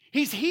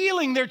 He's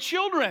healing their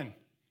children.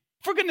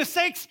 For goodness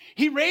sakes,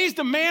 he raised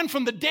a man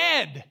from the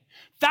dead.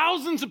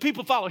 Thousands of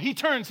people follow. He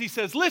turns, he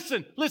says,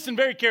 listen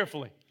very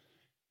carefully.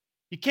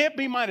 You can't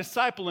be my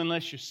disciple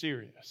unless you're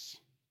serious.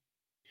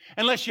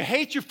 Unless you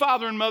hate your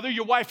father and mother,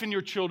 your wife and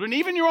your children,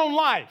 even your own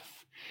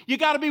life. You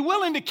got to be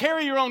willing to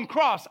carry your own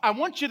cross. I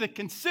want you to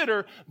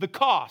consider the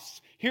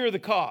costs. Here are the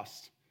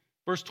costs.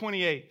 Verse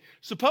 28.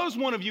 Suppose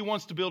one of you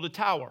wants to build a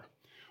tower.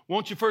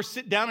 Won't you first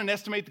sit down and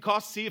estimate the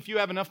cost, see if you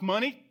have enough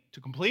money to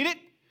complete it?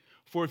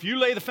 For if you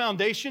lay the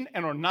foundation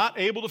and are not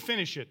able to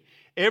finish it,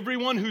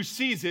 everyone who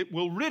sees it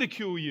will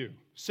ridicule you,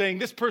 saying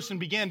this person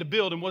began to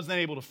build and wasn't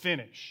able to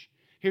finish.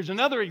 Here's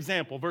another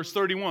example, verse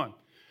 31.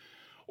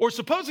 Or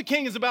suppose a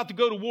king is about to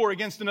go to war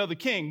against another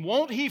king.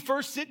 Won't he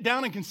first sit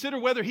down and consider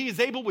whether he is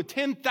able with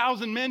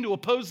 10,000 men to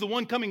oppose the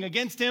one coming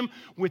against him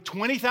with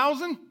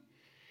 20,000?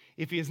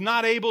 If he is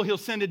not able, he'll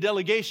send a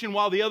delegation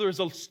while the other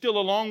is still a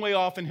long way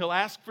off, and he'll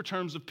ask for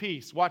terms of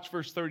peace. Watch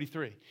verse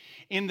 33.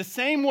 In the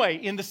same way,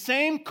 in the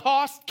same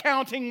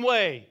cost-counting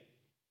way,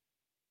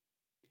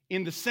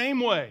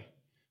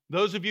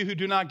 those of you who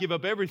do not give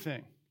up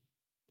everything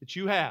that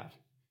you have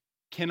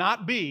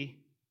cannot be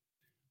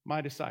my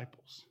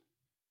disciples.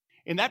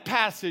 In that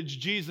passage,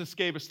 Jesus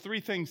gave us three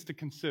things to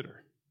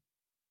consider.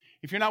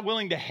 If you're not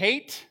willing to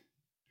hate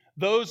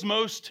those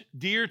most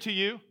dear to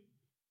you,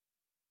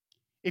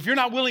 if you're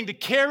not willing to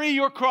carry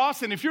your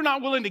cross, and if you're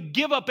not willing to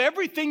give up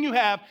everything you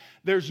have,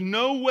 there's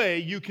no way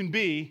you can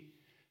be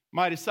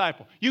my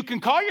disciple. You can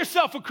call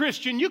yourself a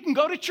Christian, you can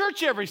go to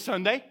church every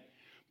Sunday,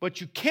 but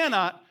you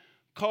cannot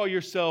call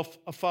yourself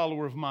a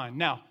follower of mine.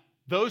 Now,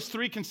 those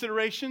three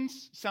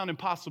considerations sound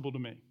impossible to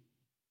me.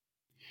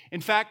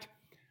 In fact,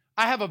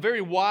 I have a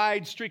very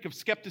wide streak of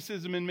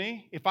skepticism in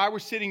me. If I were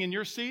sitting in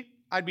your seat,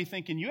 I'd be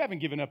thinking, you haven't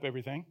given up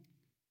everything.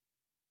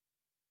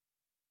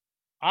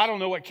 I don't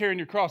know what carrying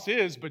your cross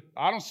is, but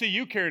I don't see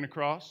you carrying a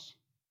cross.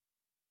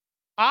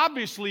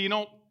 Obviously, you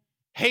don't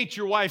hate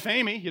your wife,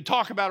 Amy. You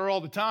talk about her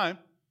all the time.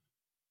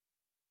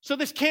 So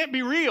this can't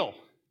be real.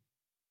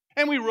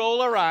 And we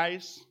roll our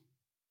eyes,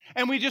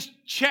 and we just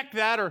check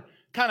that or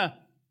kind of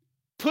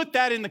put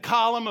that in the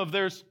column of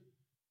there's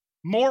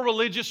more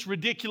religious,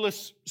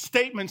 ridiculous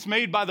statements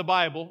made by the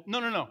Bible.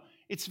 No.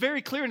 It's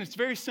very clear and it's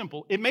very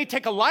simple. It may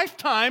take a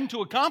lifetime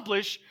to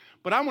accomplish,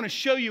 but I want to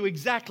show you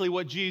exactly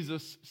what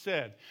Jesus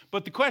said.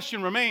 But the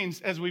question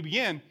remains as we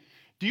begin,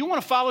 do you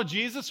want to follow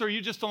Jesus or are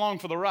you just along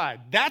for the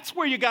ride? That's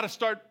where you got to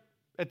start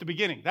at the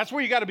beginning. That's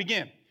where you got to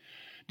begin.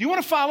 Do you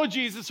want to follow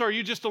Jesus or are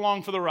you just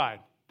along for the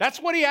ride?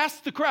 That's what he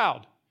asked the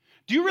crowd.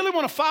 Do you really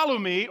want to follow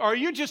me or are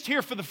you just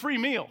here for the free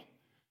meal?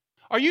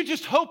 Are you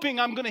just hoping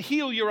I'm going to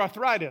heal your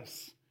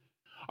arthritis?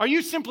 Are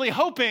you simply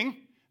hoping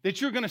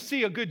that you're going to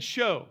see a good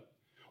show?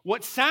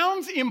 What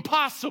sounds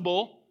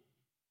impossible,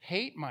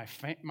 hate my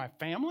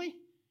family,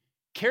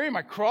 carry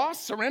my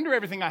cross, surrender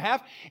everything I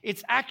have,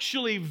 it's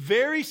actually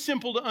very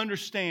simple to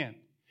understand.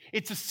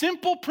 It's a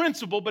simple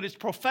principle, but it's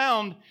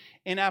profound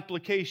in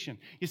application.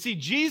 You see,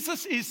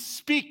 Jesus is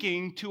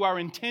speaking to our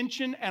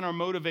intention and our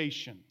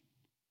motivation,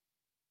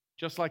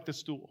 just like the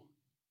stool.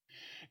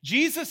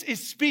 Jesus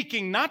is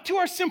speaking not to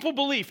our simple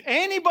belief.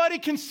 Anybody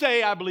can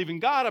say, I believe in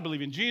God, I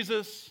believe in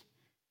Jesus,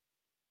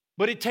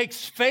 but it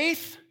takes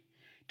faith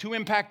to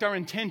impact our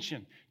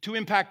intention, to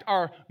impact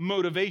our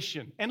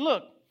motivation. And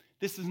look,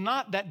 this is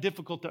not that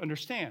difficult to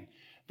understand.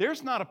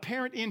 There's not a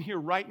parent in here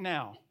right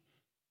now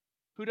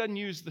who doesn't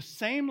use the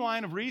same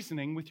line of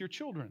reasoning with your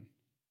children.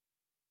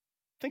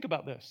 Think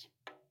about this.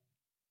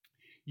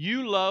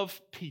 You love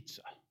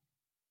pizza,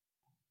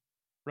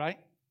 right?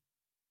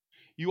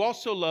 You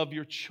also love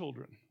your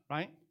children,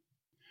 right?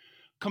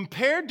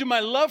 Compared to my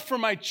love for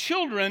my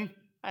children,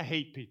 I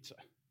hate pizza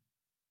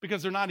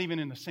because they're not even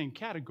in the same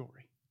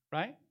category,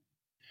 right?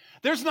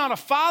 There's not a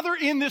father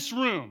in this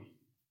room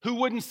who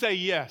wouldn't say,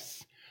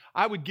 yes,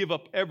 I would give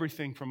up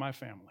everything for my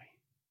family.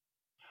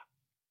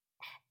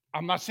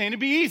 I'm not saying it'd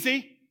be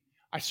easy.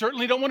 I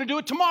certainly don't want to do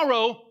it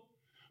tomorrow.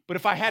 But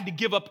if I had to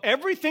give up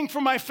everything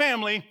for my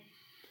family,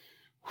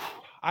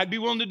 I'd be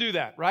willing to do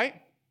that, right?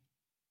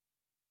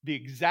 The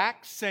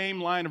exact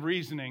same line of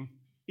reasoning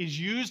is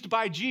used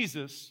by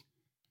Jesus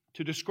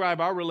to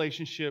describe our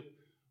relationship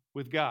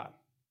with God.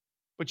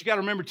 But you got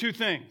to remember two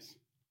things.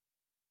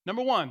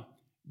 Number one,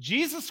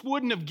 Jesus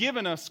wouldn't have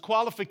given us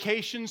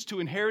qualifications to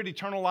inherit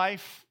eternal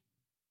life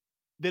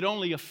that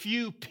only a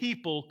few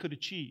people could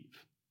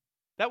achieve.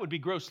 That would be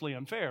grossly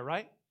unfair,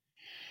 right?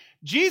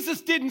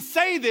 Jesus didn't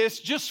say this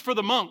just for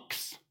the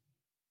monks,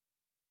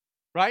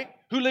 right,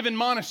 who live in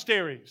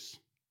monasteries.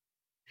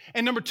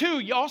 And number two,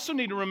 you also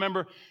need to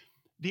remember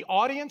the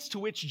audience to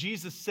which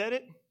Jesus said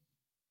it,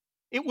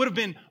 it would have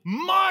been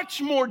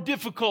much more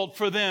difficult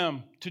for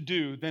them to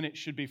do than it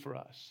should be for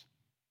us.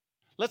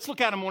 Let's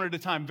look at them one at a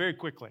time very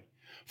quickly.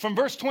 From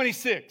verse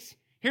 26,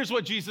 here's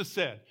what Jesus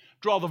said.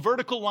 Draw the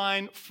vertical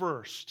line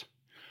first.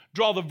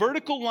 Draw the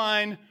vertical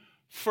line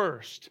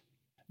first.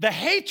 The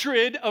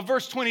hatred of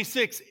verse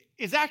 26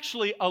 is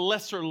actually a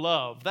lesser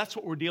love. That's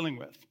what we're dealing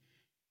with.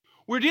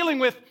 We're dealing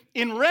with,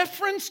 in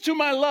reference to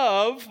my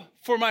love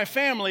for my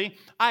family,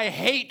 I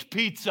hate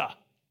pizza.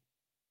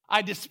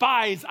 I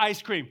despise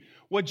ice cream.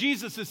 What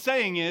Jesus is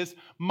saying is,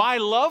 my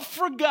love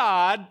for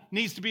God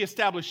needs to be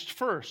established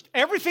first.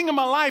 Everything in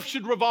my life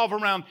should revolve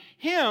around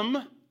Him,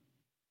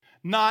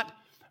 not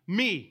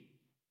me.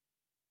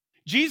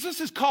 Jesus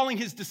is calling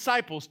His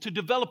disciples to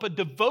develop a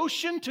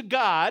devotion to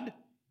God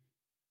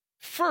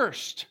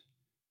first,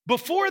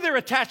 before their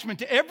attachment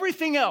to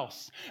everything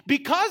else,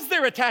 because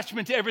their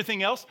attachment to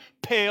everything else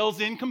pales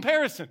in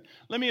comparison.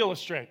 Let me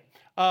illustrate.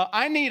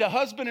 I need a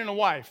husband and a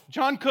wife.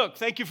 John Cook,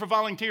 thank you for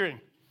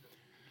volunteering.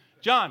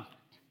 John,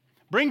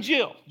 bring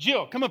Jill.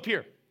 Jill, come up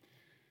here.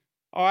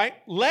 All right,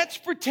 let's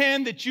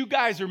pretend that you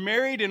guys are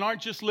married and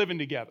aren't just living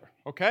together,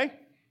 okay?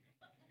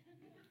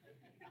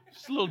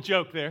 Just a little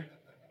joke there.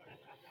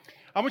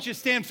 I want you to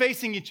stand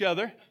facing each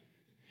other.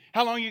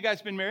 How long you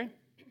guys been married?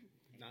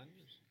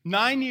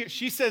 9 years.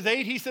 She says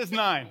 8, he says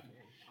 9.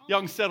 Y'all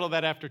can settle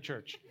that after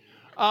church.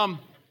 Now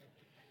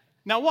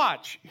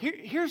watch.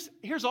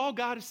 Here's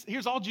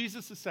all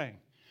Jesus is saying.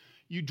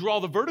 You draw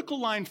the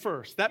vertical line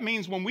first. That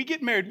means when we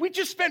get married, we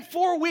just spent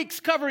 4 weeks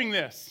covering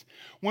this.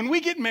 When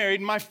we get married,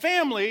 my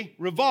family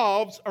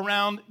revolves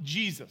around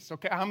Jesus.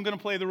 Okay, I'm going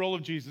to play the role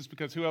of Jesus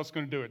because who else is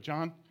going to do it?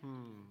 John?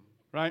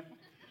 Right?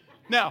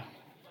 Now,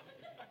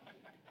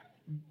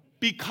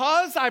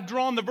 because I've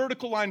drawn the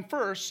vertical line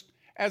first,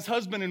 as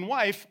husband and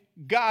wife,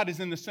 God is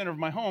in the center of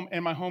my home,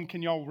 and my home,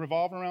 can y'all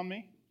revolve around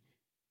me?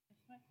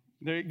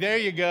 There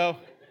you go.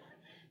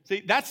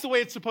 See, that's the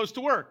way it's supposed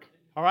to work,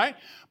 all right?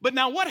 But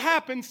now what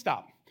happens,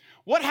 stop.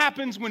 What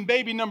happens when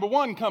baby number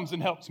one comes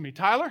and helps me?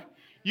 Tyler,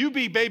 you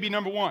be baby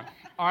number one,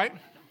 all right?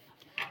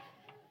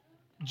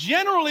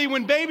 Generally,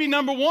 when baby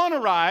number one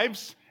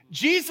arrives,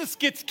 Jesus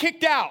gets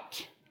kicked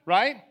out,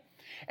 right?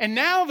 And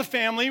now the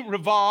family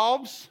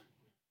revolves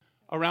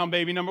around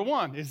baby number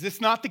one. Is this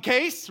not the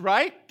case,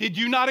 right? Did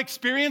you not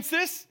experience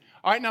this?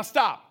 All right, now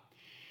stop.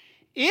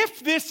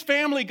 If this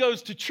family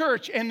goes to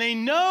church and they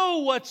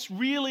know what's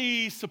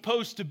really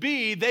supposed to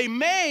be, they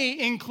may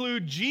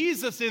include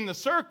Jesus in the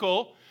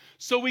circle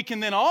so we can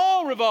then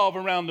all revolve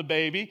around the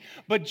baby.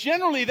 But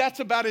generally,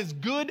 that's about as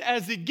good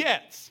as it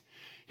gets.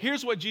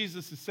 Here's what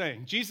Jesus is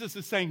saying. Jesus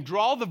is saying,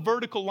 draw the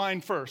vertical line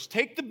first.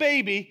 Take the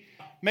baby,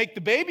 make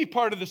the baby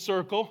part of the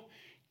circle,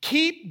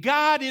 keep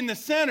God in the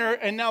center,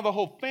 and now the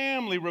whole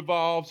family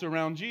revolves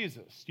around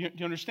Jesus. Do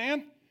you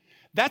understand?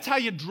 That's how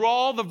you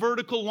draw the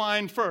vertical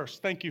line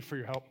first. Thank you for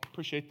your help.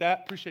 Appreciate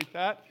that. Appreciate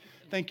that.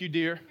 Thank you,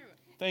 dear.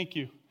 Thank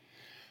you.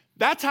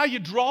 That's how you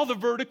draw the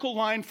vertical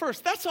line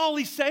first. That's all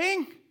he's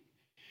saying.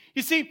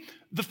 You see,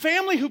 the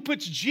family who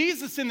puts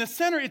Jesus in the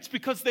center, it's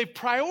because they've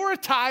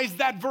prioritized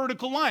that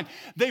vertical line.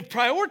 They've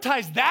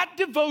prioritized that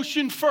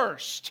devotion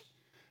first.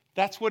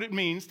 That's what it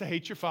means to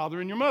hate your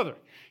father and your mother.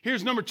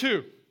 Here's number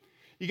two.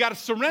 You got to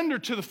surrender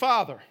to the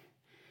Father.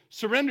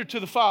 Surrender to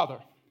the Father.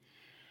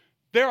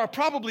 There are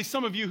probably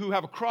some of you who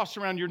have a cross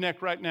around your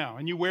neck right now,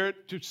 and you wear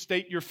it to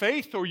state your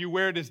faith, or you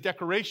wear it as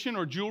decoration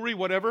or jewelry,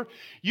 whatever.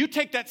 You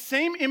take that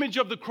same image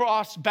of the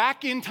cross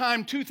back in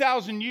time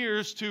 2,000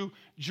 years to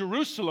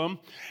Jerusalem,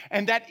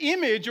 and that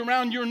image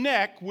around your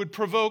neck would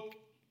provoke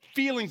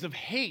feelings of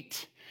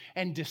hate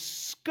and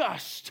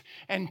disgust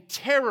and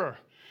terror,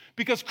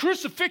 because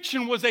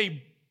crucifixion was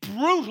a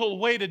brutal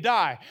way to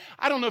die.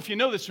 I don't know if you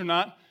know this or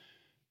not,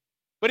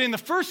 but in the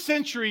first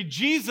century,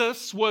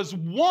 Jesus was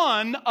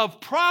one of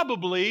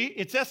probably,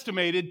 it's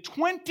estimated,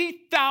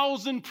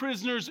 20,000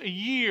 prisoners a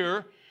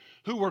year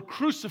who were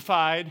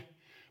crucified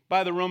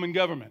by the Roman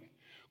government.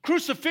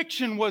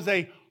 Crucifixion was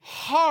a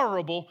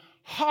horrible,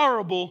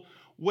 horrible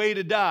way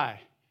to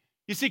die.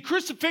 You see,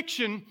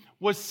 crucifixion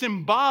was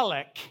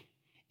symbolic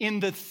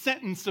in the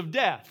sentence of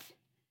death.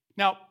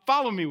 Now,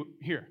 follow me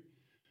here.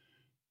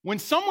 When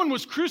someone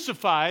was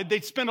crucified,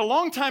 they'd spend a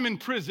long time in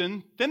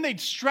prison, then they'd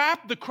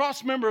strap the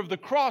cross member of the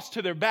cross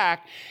to their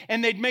back,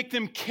 and they'd make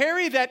them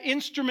carry that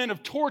instrument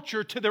of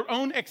torture to their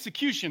own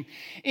execution.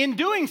 In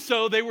doing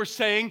so, they were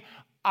saying,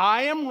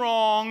 I am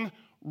wrong,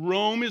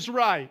 Rome is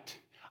right.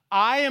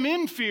 I am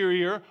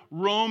inferior,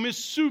 Rome is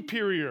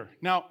superior.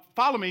 Now,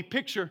 follow me,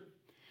 picture.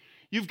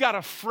 You've got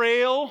a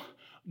frail,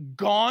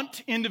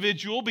 gaunt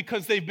individual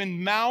because they've been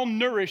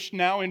malnourished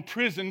now in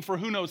prison for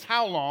who knows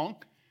how long.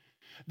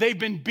 They've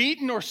been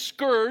beaten or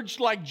scourged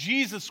like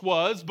Jesus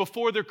was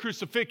before their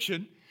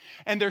crucifixion,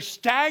 and they're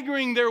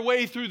staggering their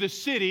way through the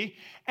city,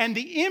 and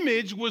the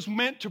image was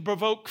meant to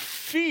provoke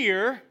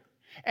fear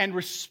and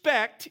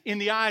respect in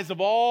the eyes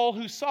of all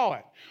who saw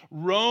it.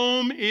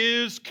 Rome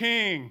is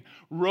king.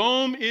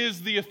 Rome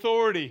is the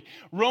authority.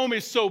 Rome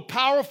is so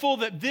powerful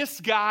that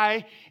this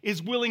guy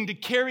is willing to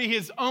carry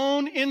his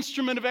own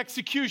instrument of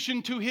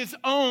execution to his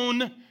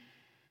own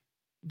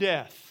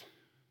death.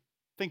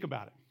 Think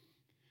about it.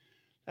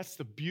 That's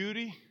the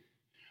beauty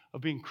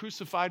of being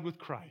crucified with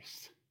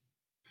Christ.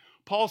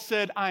 Paul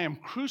said, I am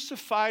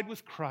crucified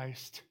with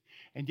Christ,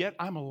 and yet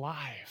I'm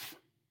alive.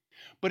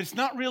 But it's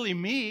not really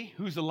me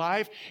who's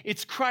alive.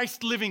 It's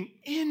Christ living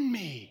in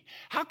me.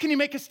 How can you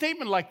make a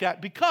statement like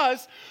that?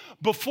 Because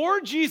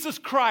before Jesus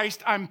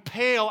Christ, I'm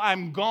pale,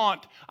 I'm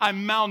gaunt,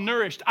 I'm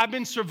malnourished. I've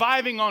been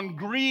surviving on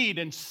greed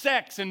and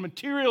sex and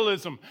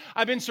materialism.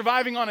 I've been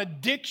surviving on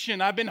addiction.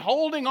 I've been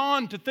holding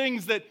on to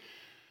things that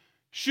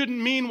shouldn't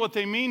mean what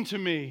they mean to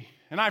me.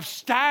 And I've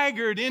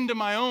staggered into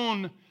my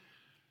own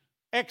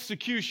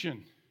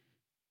execution.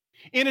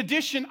 In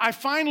addition, I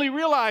finally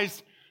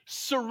realized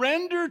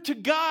surrender to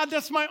God,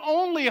 that's my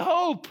only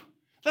hope.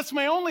 That's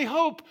my only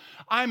hope.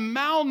 I'm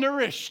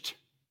malnourished.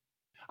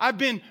 I've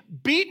been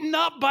beaten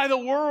up by the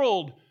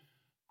world.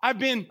 I've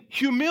been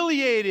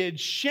humiliated,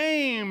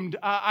 shamed.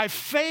 I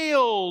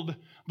failed.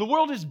 The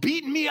world has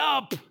beaten me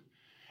up.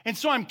 And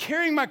so I'm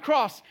carrying my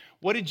cross.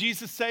 What did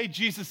Jesus say?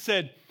 Jesus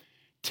said,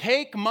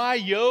 take my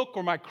yoke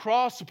or my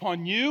cross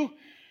upon you,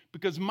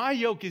 because my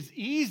yoke is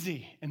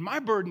easy and my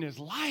burden is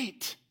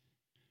light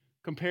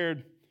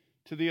compared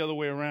to the other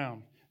way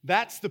around.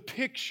 That's the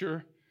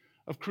picture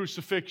of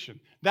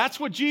crucifixion. That's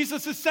what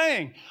Jesus is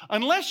saying.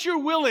 Unless you're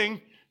willing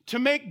to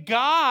make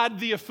God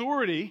the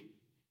authority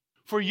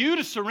for you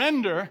to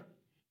surrender,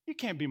 you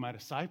can't be my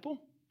disciple,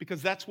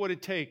 because that's what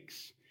it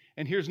takes.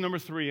 And here's number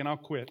 3, and I'll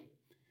quit.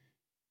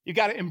 You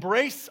got to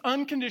embrace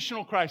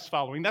unconditional Christ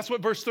following. That's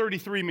what verse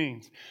 33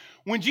 means.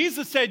 When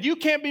Jesus said, you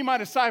can't be my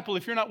disciple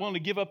if you're not willing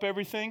to give up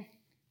everything,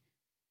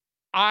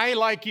 I,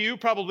 like you,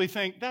 probably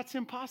think, that's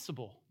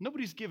impossible.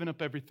 Nobody's given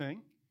up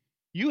everything.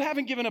 You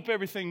haven't given up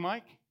everything,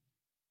 Mike.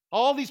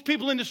 All these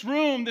people in this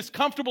room, this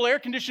comfortable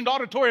air-conditioned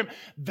auditorium,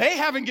 they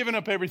haven't given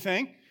up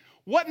everything.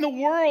 What in the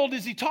world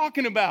is he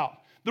talking about?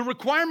 The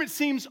requirement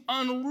seems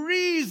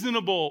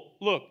unreasonable.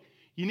 Look,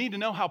 you need to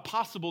know how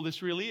possible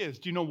this really is.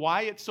 Do you know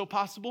why it's so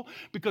possible?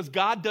 Because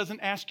God doesn't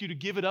ask you to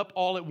give it up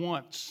all at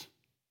once.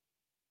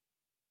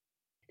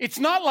 It's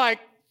not like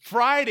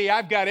Friday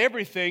I've got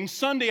everything,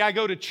 Sunday I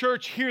go to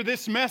church, hear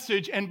this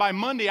message, and by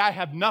Monday I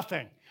have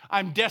nothing.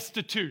 I'm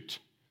destitute.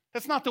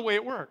 That's not the way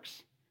it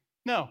works.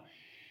 No,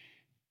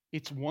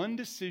 it's one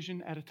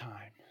decision at a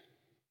time.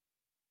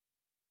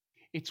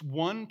 It's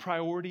one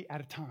priority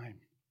at a time.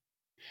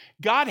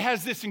 God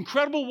has this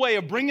incredible way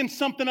of bringing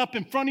something up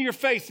in front of your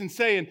face and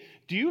saying,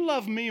 do you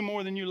love me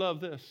more than you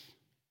love this?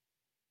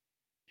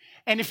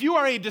 And if you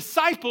are a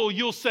disciple,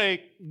 you'll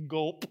say,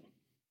 gulp.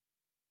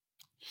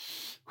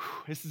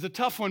 This is a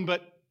tough one,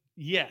 but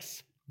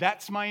yes,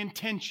 that's my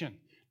intention.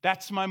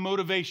 That's my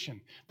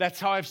motivation. That's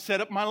how I've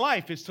set up my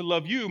life, is to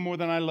love you more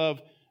than I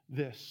love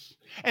this.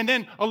 And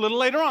then a little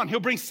later on,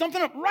 he'll bring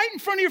something up right in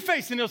front of your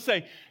face and he'll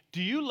say,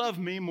 do you love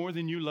me more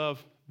than you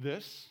love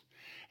this?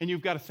 And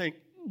you've got to think,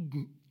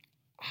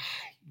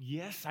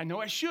 yes, I know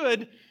I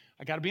should.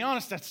 I got to be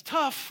honest, that's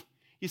tough.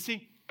 You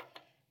see,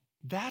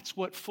 that's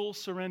what full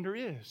surrender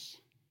is.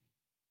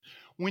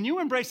 When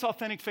you embrace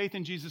authentic faith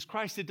in Jesus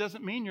Christ, it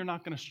doesn't mean you're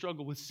not going to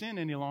struggle with sin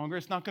any longer.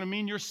 It's not going to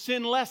mean you're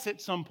sinless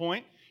at some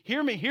point.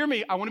 Hear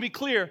me. I want to be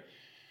clear.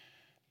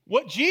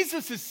 What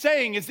Jesus is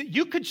saying is that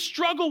you could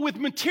struggle with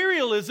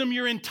materialism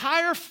your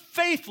entire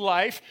faith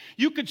life.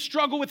 You could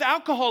struggle with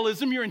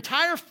alcoholism your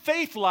entire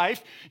faith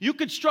life. You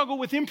could struggle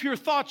with impure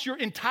thoughts your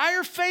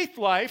entire faith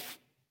life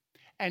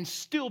and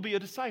still be a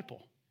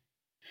disciple.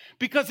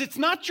 Because it's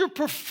not your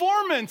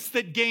performance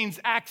that gains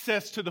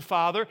access to the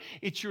Father.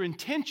 It's your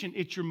intention.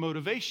 It's your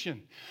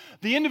motivation.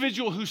 The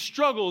individual who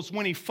struggles,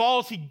 when he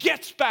falls, he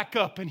gets back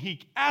up and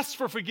he asks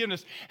for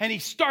forgiveness and he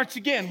starts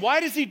again. Why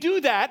does he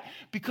do that?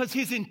 Because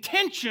his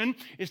intention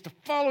is to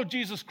follow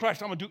Jesus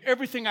Christ. I'm going to do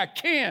everything I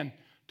can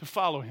to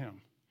follow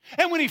him.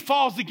 And when he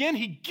falls again,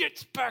 he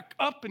gets back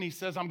up and he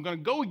says, I'm going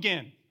to go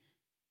again.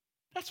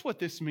 That's what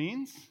this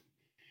means.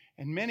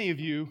 And many of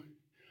you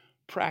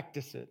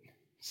practice it.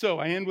 So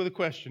I end with a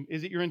question.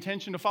 Is it your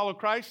intention to follow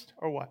Christ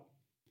or what?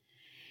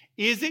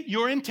 Is it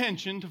your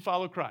intention to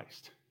follow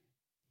Christ?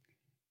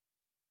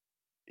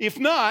 If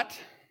not,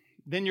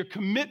 then your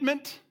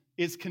commitment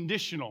is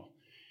conditional.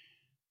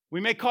 We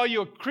may call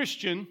you a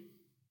Christian,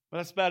 but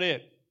that's about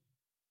it.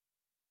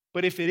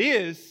 But if it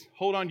is,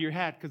 hold on to your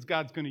hat because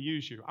God's going to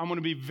use you. I'm going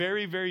to be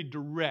very, very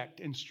direct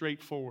and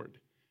straightforward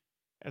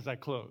as I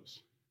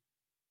close.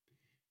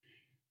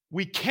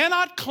 We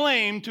cannot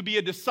claim to be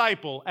a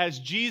disciple as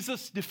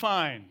Jesus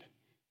defined,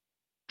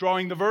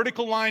 drawing the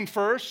vertical line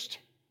first,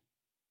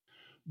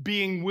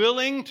 being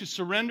willing to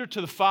surrender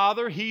to the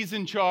Father, He's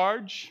in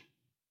charge,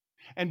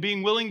 and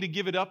being willing to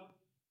give it up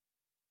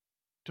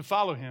to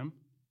follow Him.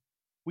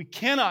 We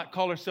cannot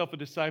call ourselves a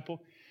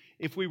disciple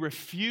if we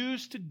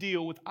refuse to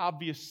deal with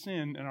obvious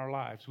sin in our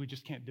lives. We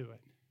just can't do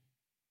it.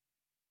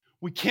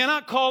 We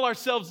cannot call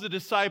ourselves a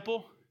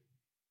disciple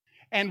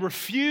and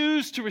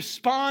refuse to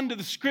respond to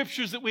the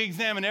scriptures that we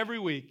examine every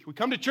week. We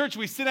come to church,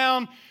 we sit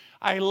down,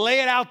 I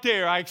lay it out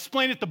there, I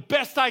explain it the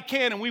best I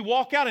can, and we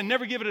walk out and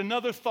never give it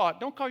another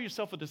thought. Don't call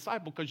yourself a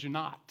disciple because you're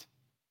not.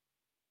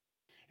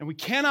 And we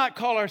cannot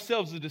call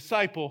ourselves a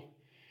disciple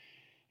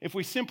if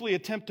we simply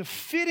attempt to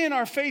fit in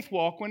our faith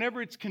walk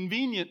whenever it's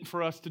convenient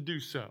for us to do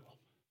so.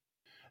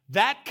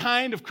 That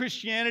kind of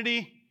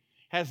Christianity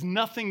has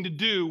nothing to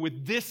do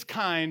with this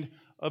kind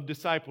of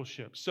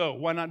discipleship. So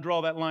why not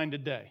draw that line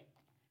today?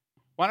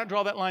 Why not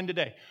draw that line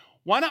today?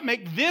 Why not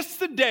make this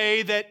the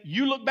day that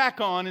you look back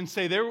on and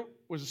say, there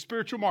was a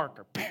spiritual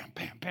marker. Bam,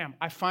 bam, bam.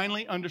 I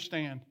finally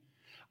understand.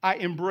 I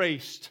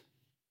embraced.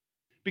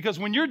 Because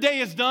when your day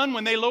is done,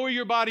 when they lower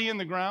your body in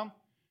the ground,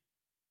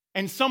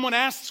 and someone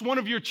asks one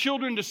of your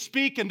children to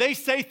speak, and they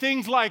say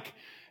things like,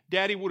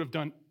 Daddy would have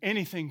done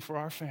anything for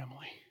our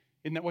family.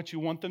 Isn't that what you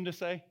want them to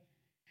say?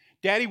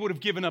 Daddy would have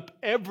given up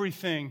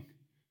everything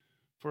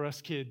for us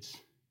kids.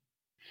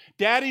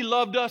 Daddy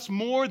loved us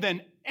more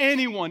than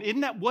anyone.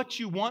 Isn't that what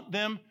you want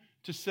them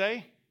to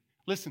say?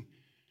 Listen,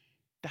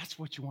 that's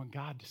what you want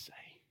God to say.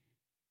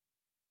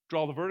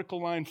 Draw the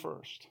vertical line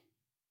first.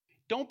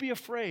 Don't be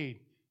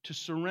afraid to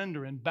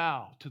surrender and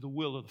bow to the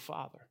will of the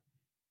Father.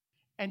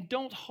 And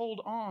don't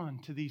hold on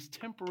to these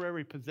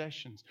temporary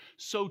possessions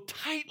so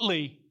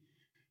tightly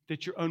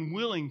that you're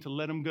unwilling to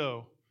let them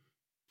go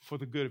for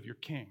the good of your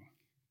King.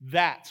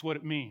 That's what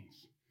it means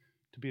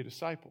to be a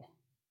disciple.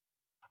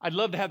 I'd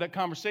love to have that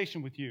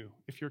conversation with you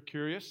if you're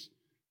curious.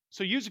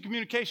 So use a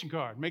communication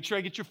card. Make sure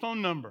I get your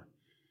phone number,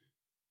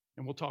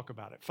 and we'll talk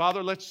about it.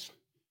 Father, let's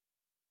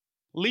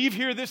leave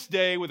here this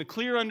day with a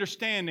clear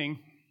understanding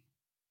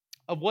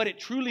of what it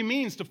truly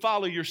means to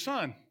follow your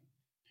Son.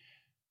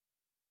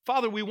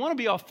 Father, we want to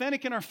be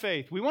authentic in our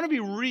faith. We want to be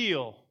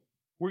real.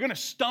 We're going to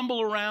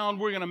stumble around.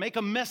 We're going to make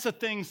a mess of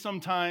things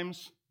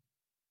sometimes.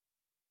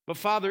 But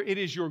Father, it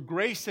is your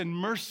grace and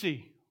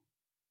mercy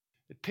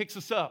that picks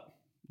us up,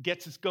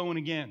 gets us going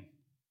again.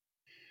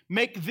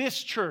 Make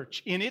this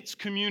church in its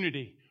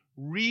community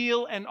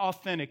real and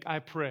authentic, I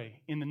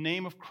pray, in the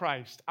name of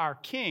Christ, our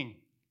King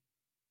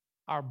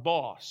our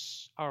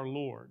boss, our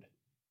Lord.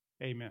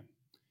 Amen.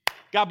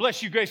 God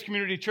bless you, Grace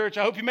Community Church.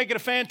 I hope you make it a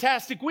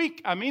fantastic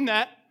week. I mean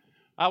that.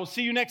 I will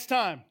see you next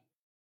time.